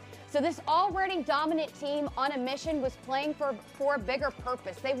well. So this already dominant team on a mission was playing for a bigger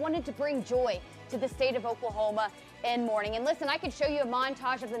purpose. They wanted to bring joy to the state of Oklahoma in mourning. And listen, I could show you a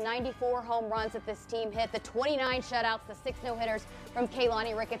montage of the 94 home runs that this team hit, the 29 shutouts, the 6 no-hitters from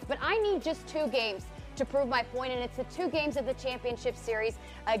Keilani Ricketts, but I need just 2 games to prove my point, and it's the 2 games of the championship series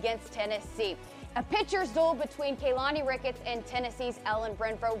against Tennessee. A pitcher's duel between Keilani Ricketts and Tennessee's Ellen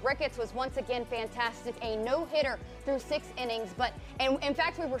Brenfro. Ricketts was once again fantastic, a no-hitter through 6 innings, and in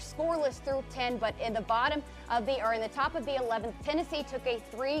fact we were scoreless through 10, but in the in the top of the 11th, Tennessee took a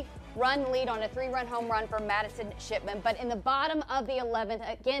 3-run lead on a 3-run home run from Madison Shipman. But in the bottom of the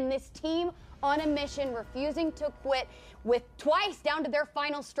 11th, again, this team on a mission, refusing to quit, with twice down to their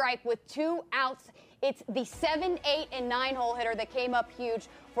final strike with 2 outs. It's the 7, 8, and 9 hole hitter that came up huge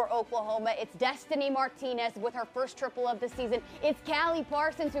for Oklahoma. It's Destiny Martinez with her first triple of the season. It's Callie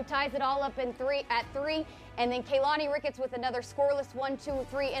Parsons who ties it all up at 3. And then Keilani Ricketts with another scoreless 1, 2,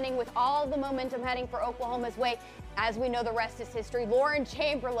 3 inning with all the momentum heading for Oklahoma's way. As we know, the rest is history. Lauren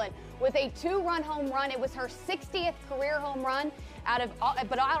Chamberlain with a 2-run home run. It was her 60th career home run. Out of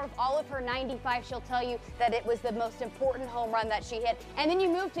all of her 95, she'll tell you that it was the most important home run that she hit. And then you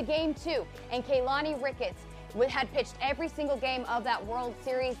move to game 2, and Keilani Ricketts had pitched every single game of that World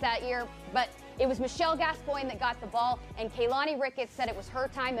Series that year, but it was Michelle Gascoigne that got the ball, and Keilani Ricketts said it was her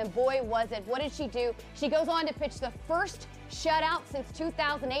time, and boy, was it. What did she do? She goes on to pitch the first shutout since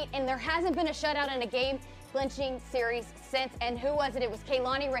 2008, and there hasn't been a shutout in a game-clinching series since. And who was it? It was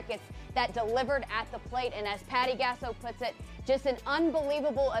Keilani Ricketts that delivered at the plate, and as Patty Gasso puts it, just an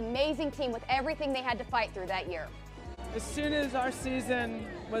unbelievable, amazing team with everything they had to fight through that year. As soon as our season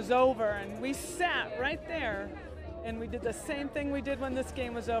was over, and we sat right there, and we did the same thing we did when this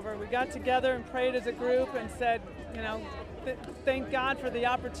game was over. We got together and prayed as a group and said, thank God for the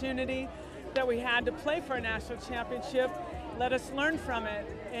opportunity that we had to play for a national championship. Let us learn from it.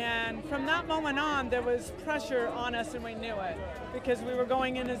 And from that moment on, there was pressure on us, and we knew it, because we were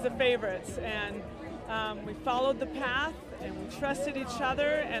going in as the favorites. And we followed the path, and we trusted each other,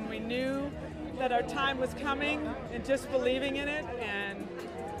 and we knew that our time was coming, and just believing in it. And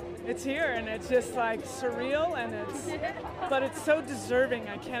it's here, and it's just like surreal, but it's so deserving.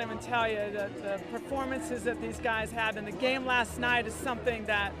 I can't even tell you the performances that these guys had. And the game last night is something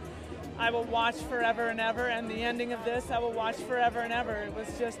that I will watch forever and ever, and the ending of this I will watch forever and ever. It was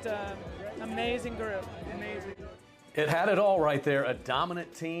just an amazing group, amazing. It had it all right there. A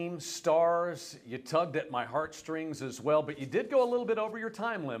dominant team, stars. You tugged at my heartstrings as well, but you did go a little bit over your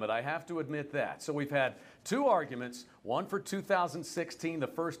time limit. I have to admit that. So we've had 2 arguments, one for 2016, the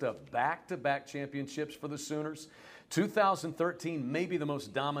first of back-to-back championships for the Sooners. 2013, maybe the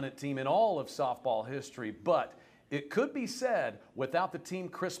most dominant team in all of softball history, but it could be said, without the team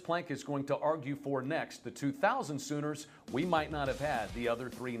Chris Plank is going to argue for next, the 2000 Sooners, we might not have had the other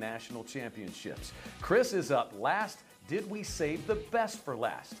 3 national championships. Chris is up last. Did we save the best for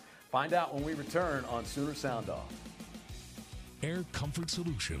last? Find out when we return on Sooner Sound Off. Air Comfort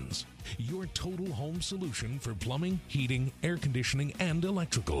Solutions, your total home solution for plumbing, heating, air conditioning, and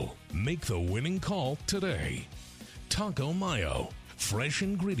electrical. Make the winning call today. Taco Mayo. Fresh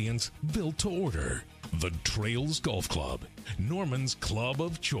ingredients built to order. The Trails Golf Club, Norman's club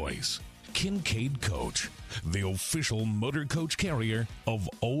of choice. Kincaid Coach, the official motor coach carrier of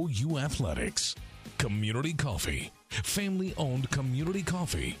OU Athletics. Community Coffee, family-owned Community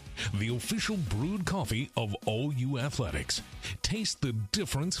Coffee, the official brewed coffee of OU Athletics. Taste the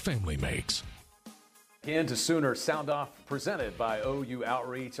difference family makes. Into Sooner Sound Off presented by OU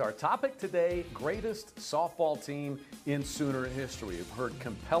Outreach. Our topic today, greatest softball team in Sooner history. We've heard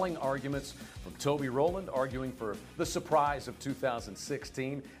compelling arguments from Toby Rowland arguing for the surprise of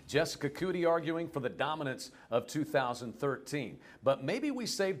 2016, Jessica Cootie arguing for the dominance of 2013. But maybe we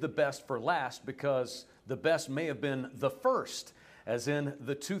saved the best for last because the best may have been the first, as in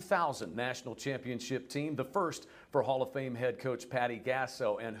the 2000 National Championship team, the first for Hall of Fame head coach Patty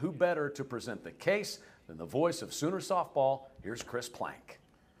Gasso. And who better to present the case than the voice of Sooner softball? Here's Chris Plank.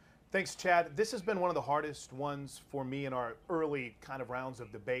 Thanks, Chad. This has been one of the hardest ones for me in our early kind of rounds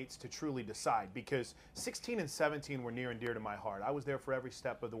of debates to truly decide, because 16 and 17 were near and dear to my heart. I was there for every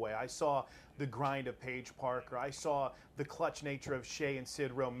step of the way. I saw the grind of Paige Parker. I saw the clutch nature of Shea and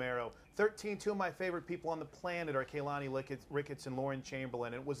Sid Romero. 13, two of my favorite people on the planet are Kaylani Ricketts and Lauren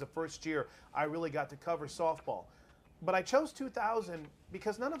Chamberlain. It was the first year I really got to cover softball. But I chose 2000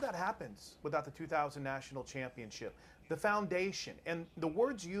 because none of that happens without the 2000 National Championship. The foundation, and the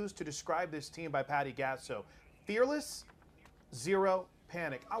words used to describe this team by Patty Gasso: fearless, zero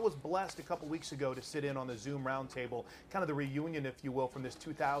panic. I was blessed a couple weeks ago to sit in on the Zoom roundtable, kind of the reunion, if you will, from this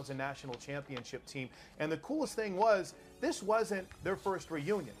 2000 National Championship team. And the coolest thing was, this wasn't their first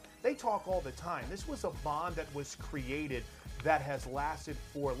reunion. They talk all the time. This was a bond that was created that has lasted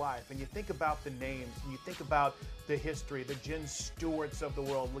for life. And you think about the names, and you think about the history, the Jen Stewarts of the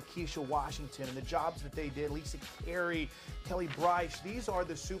world, Lakeisha Washington, and the jobs that they did, Lisa Carey, Kelly Bryce. These are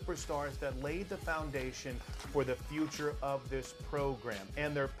the superstars that laid the foundation for the future of this program.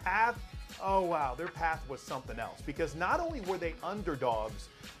 And their path, oh wow, their path was something else, because not only were they underdogs,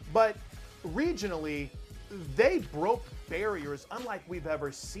 but regionally, they broke barriers unlike we've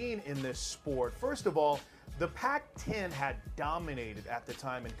ever seen in this sport. First of all, the Pac-10 had dominated at the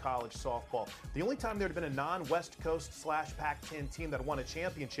time in college softball. The only time there had been a non-West Coast / Pac-10 team that won a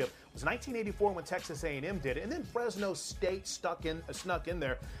championship was 1984 when Texas A&M did it, and then Fresno State snuck in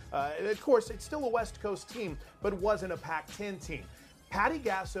there. Of course, it's still a West Coast team, but it wasn't a Pac-10 team. Patty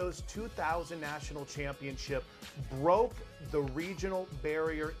Gasso's 2000 National Championship broke the regional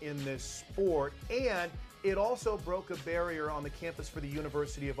barrier in this sport, and it also broke a barrier on the campus for the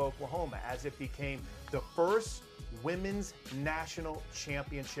University of Oklahoma, as it became the first women's national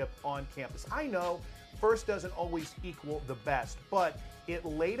championship on campus. I know first doesn't always equal the best, but it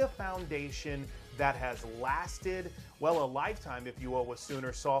laid a foundation that has lasted, well, a lifetime, if you will, with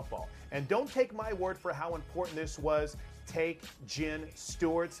Sooner softball. And don't take my word for how important this was. Take Jen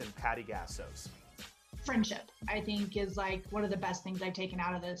Stewart's and Patty Gasso's. Friendship, I think, is like one of the best things I've taken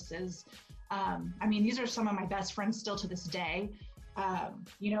out of this is, these are some of my best friends still to this day.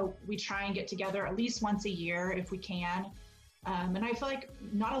 We try and get together at least once a year if we can. And I feel like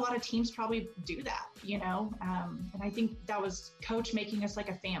not a lot of teams probably do that, and I think that was Coach making us like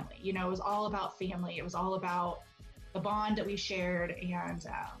a family. It was all about family. It was all about the bond that we shared and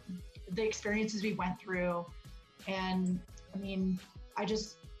the experiences we went through. And it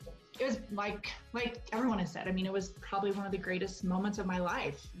was like everyone has said, it was probably one of the greatest moments of my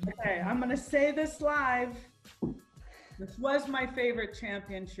life. Okay, I'm going to say this live. This was my favorite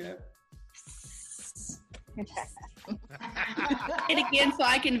championship. Say it again so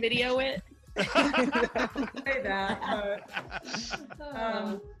I can video it. Say that,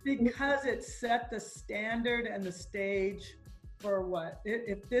 but because it set the standard and the stage for what?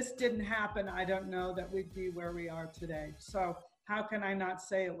 If this didn't happen, I don't know that we'd be where we are today. So how can I not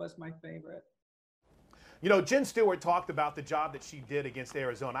say it was my favorite? Jen Stewart talked about the job that she did against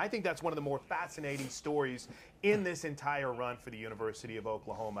Arizona. I think that's one of the more fascinating stories in this entire run for the University of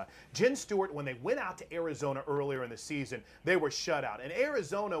Oklahoma. Jen Stewart, when they went out to Arizona earlier in the season, they were shut out. And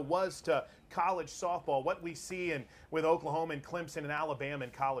Arizona was to college softball what we see with Oklahoma and Clemson and Alabama in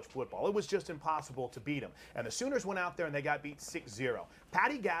college football. It was just impossible to beat them. And the Sooners went out there and they got beat 6-0.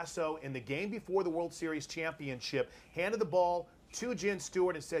 Patty Gasso, in the game before the World Series championship, handed the ball to Jen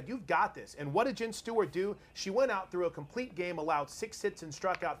Stewart and said, "You've got this." And what did Jen Stewart do? She went out through a complete game, allowed 6 hits and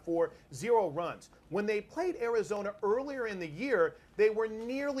struck out 4, 0 runs. When they played Arizona earlier in the year, they were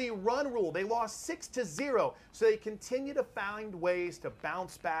nearly run ruled. They lost 6-0. So they continue to find ways to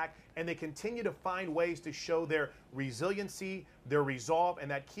bounce back, and they continue to find ways to show their resiliency, their resolve,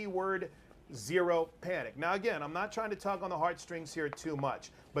 and that key word, zero panic. Now, again, I'm not trying to tug on the heartstrings here too much,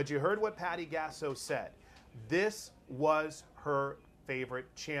 but you heard what Patty Gasso said. This was her favorite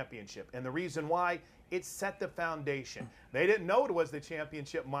championship. And the reason why, it set the foundation. They didn't know it was the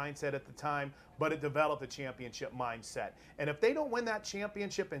championship mindset at the time, but it developed a championship mindset. And if they don't win that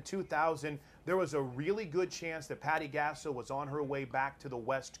championship in 2000, there was a really good chance that Patty Gasso was on her way back to the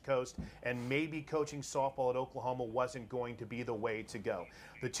West Coast, and maybe coaching softball at Oklahoma wasn't going to be the way to go.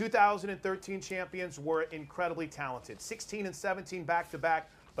 The 2013 champions were incredibly talented, 16 and 17 back-to-back,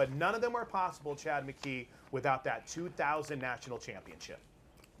 but none of them are possible, Chad McKee, without that 2000 national championship.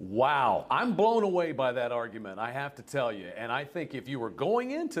 Wow. I'm blown away by that argument, I have to tell you. And I think if you were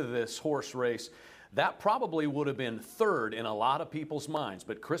going into this horse race, that probably would have been third in a lot of people's minds.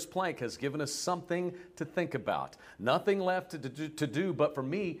 But Chris Plank has given us something to think about. Nothing left to do but for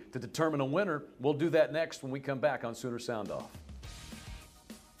me to determine a winner. We'll do that next when we come back on Sooner Sound Off.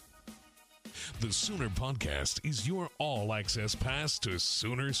 The Sooner Podcast is your all-access pass to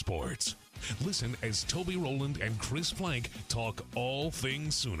Sooner Sports. Listen as Toby Rowland and Chris Plank talk all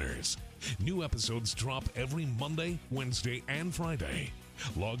things Sooners. New episodes drop every Monday, Wednesday, and Friday.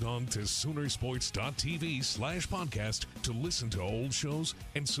 Log on to Soonersports.tv/podcast to listen to old shows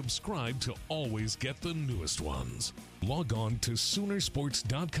and subscribe to always get the newest ones. Log on to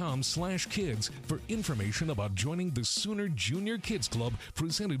Soonersports.com/kids for information about joining the Sooner Junior Kids Club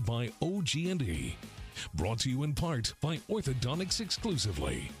presented by OG&E. Brought to you in part by Orthodontics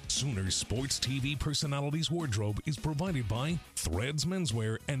exclusively. Sooner Sports TV Personalities Wardrobe is provided by Threads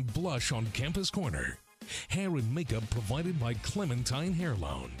Menswear and Blush on Campus Corner. Hair and makeup provided by Clementine Hair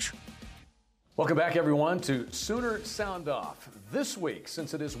Lounge. Welcome back, everyone, to Sooner Sound Off. This week,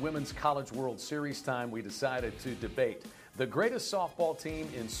 since it is Women's College World Series time, we decided to debate the greatest softball team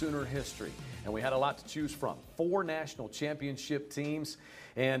in Sooner history. And we had a lot to choose from. 4 national championship teams.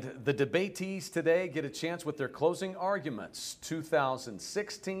 And the debatees today get a chance with their closing arguments.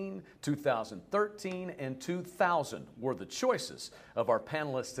 2016, 2013, and 2000 were the choices of our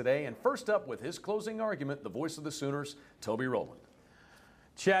panelists today. And first up with his closing argument, the voice of the Sooners, Toby Rowland.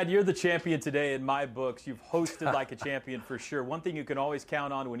 Chad, you're the champion today in my books. You've hosted like a champion for sure. One thing you can always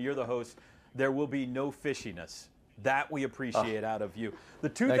count on when you're the host, there will be no fishiness. That we appreciate out of you. The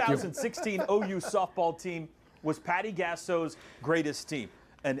 2016 OU softball team was Patty Gasso's greatest team.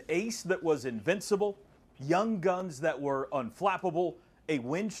 An ace that was invincible, young guns that were unflappable, a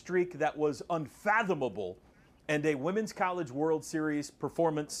win streak that was unfathomable, and a Women's College World Series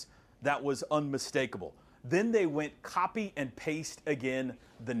performance that was unmistakable. Then they went copy and paste again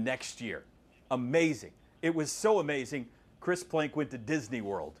the next year. Amazing. It was so amazing, Chris Plank went to Disney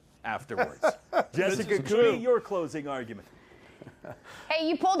World afterwards. Jessica, give me your closing argument. Hey,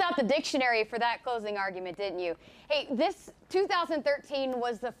 you pulled out the dictionary for that closing argument, didn't you? Hey, this 2013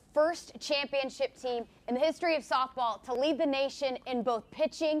 was the first championship team in the history of softball to lead the nation in both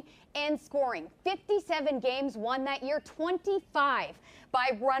pitching and scoring. 57 games won that year, 25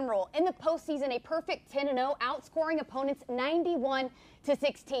 by run roll. In the postseason, a perfect 10-0, outscoring opponents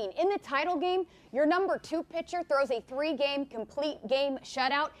 91-16. In the title game, your number 2 pitcher throws a 3-game complete game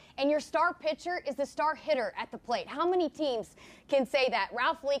shutout, and your star pitcher is the star hitter at the plate. How many teams can say that?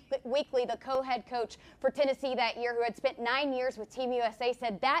 Ralph Weekley, the co-head coach for Tennessee that year, who had spent 9 years with Team USA,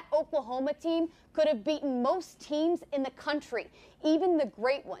 said that Oklahoma team could have beaten most teams in the country, even the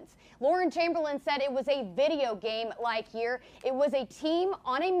great ones. Lauren Chamberlain said it was a video game-like year. It was a team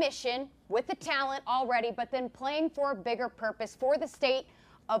on a mission with the talent already, but then playing for a bigger purpose for the state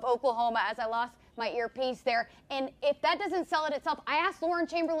of Oklahoma, as I lost my earpiece there. And if that doesn't sell it itself, I asked Lauren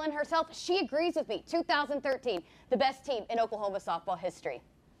Chamberlain herself. She agrees with me. 2013, the best team in Oklahoma softball history.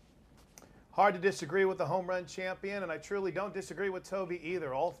 Hard to disagree with the home run champion, and I truly don't disagree with Toby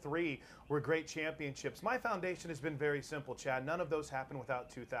either. All 3 were great championships. My foundation has been very simple, Chad. None of those happened without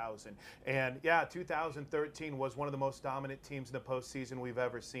 2000. And yeah, 2013 was one of the most dominant teams in the postseason we've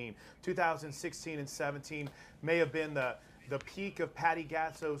ever seen. 2016 and 17 may have been the peak of Patty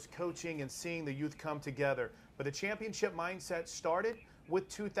Gasso's coaching and seeing the youth come together. But the championship mindset started with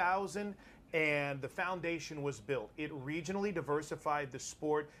 2000, and the foundation was built. It regionally diversified the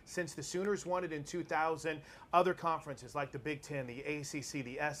sport. Since the Sooners won it in 2000, other conferences like the Big Ten, the ACC,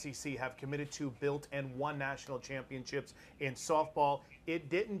 the SEC have committed to, built, and won national championships in softball. It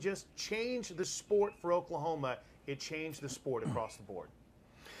didn't just change the sport for Oklahoma, it changed the sport across the board.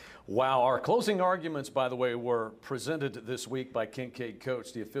 Wow. Our closing arguments, by the way, were presented this week by Cade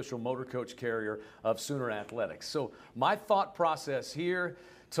Coach, the official motor coach carrier of Sooner Athletics. So my thought process here,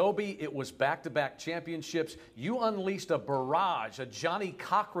 Toby, it was back-to-back championships. You unleashed a barrage, a Johnny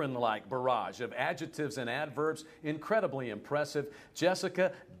Cochran-like barrage of adjectives and adverbs. Incredibly impressive.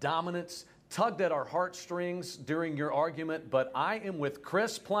 Jessica, dominance, tugged at our heartstrings during your argument, but I am with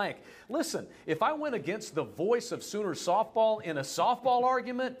Chris Plank. Listen, if I went against the voice of Sooner softball in a softball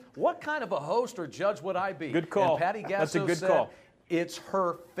argument, what kind of a host or judge would I be? Good call. And Patty Gasso That's a good said, call. It's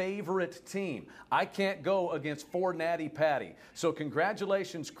her favorite team. I can't go against 4 Natty Patty. So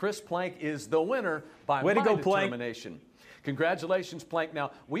congratulations, Chris Plank is the winner by Way to my go, Plank. determination. Congratulations, Plank. Now,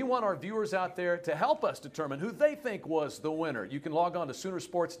 we want our viewers out there to help us determine who they think was the winner. You can log on to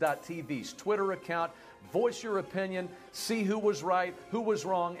Soonersports.tv's Twitter account, voice your opinion, see who was right, who was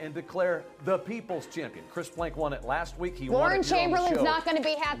wrong, and declare the people's champion. Chris Plank won it last week. He won Lauren it here on the Chamberlain's show. not going to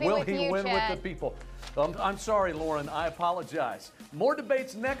be happy Will with he you, win Chad. with the people? I'm sorry, Lauren. I apologize. More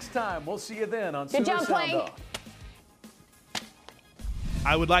debates next time. We'll see you then on Good Sooner job, Sound Plank. Off.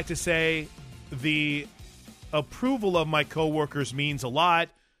 I would like to say the approval of my coworkers means a lot.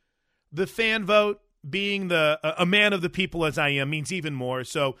 The fan vote, being a man of the people as I am, means even more.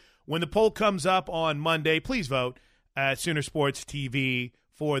 So when the poll comes up on Monday, please vote at Sooner Sports TV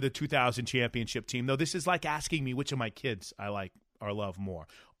for the 2000 championship team. Though this is like asking me which of my kids I like or love more.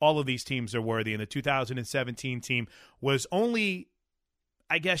 All of these teams are worthy, and the 2017 team was only,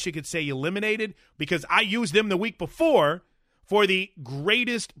 I guess you could say, eliminated because I used them the week before for the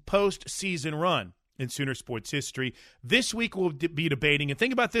greatest postseason run in Sooner sports history. This week we'll be debating, and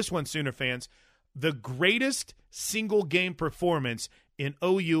think about this one, Sooner fans, the greatest single game performance in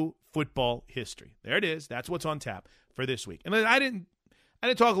OU football history. There it is. That's what's on tap for this week. And I didn't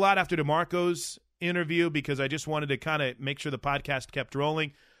talk a lot after DeMarco's interview because I just wanted to kind of make sure the podcast kept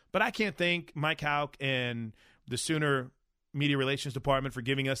rolling. But I can't thank Mike Houck and the Sooner Media Relations Department for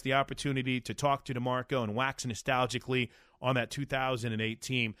giving us the opportunity to talk to DeMarco and wax nostalgically on that 2008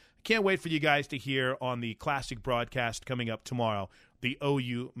 team. I can't wait for you guys to hear on the classic broadcast coming up tomorrow, the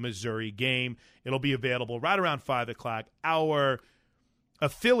OU Missouri game. It'll be available right around 5 o'clock. Our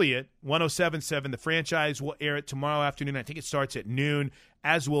affiliate, 107.7, the franchise, will air it tomorrow afternoon. I think it starts at noon,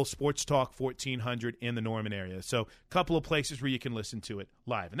 as will Sports Talk 1400 in the Norman area. So a couple of places where you can listen to it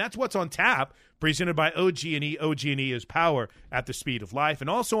live. And that's what's on tap, presented by OG&E. OG&E is power at the speed of life. And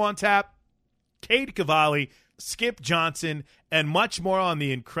also on tap, Cade Cavalli, Skip Johnson, and much more on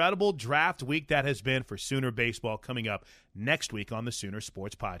the incredible draft week that has been for Sooner baseball coming up next week on the Sooner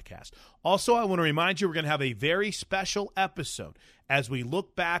Sports Podcast. Also, I want to remind you we're going to have a very special episode as we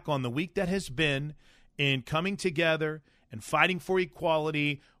look back on the week that has been in coming together and fighting for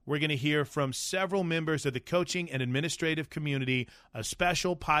equality. We're going to hear from several members of the coaching and administrative community, a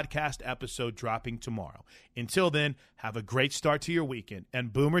special podcast episode dropping tomorrow. Until then, have a great start to your weekend.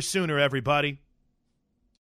 And Boomer Sooner, everybody.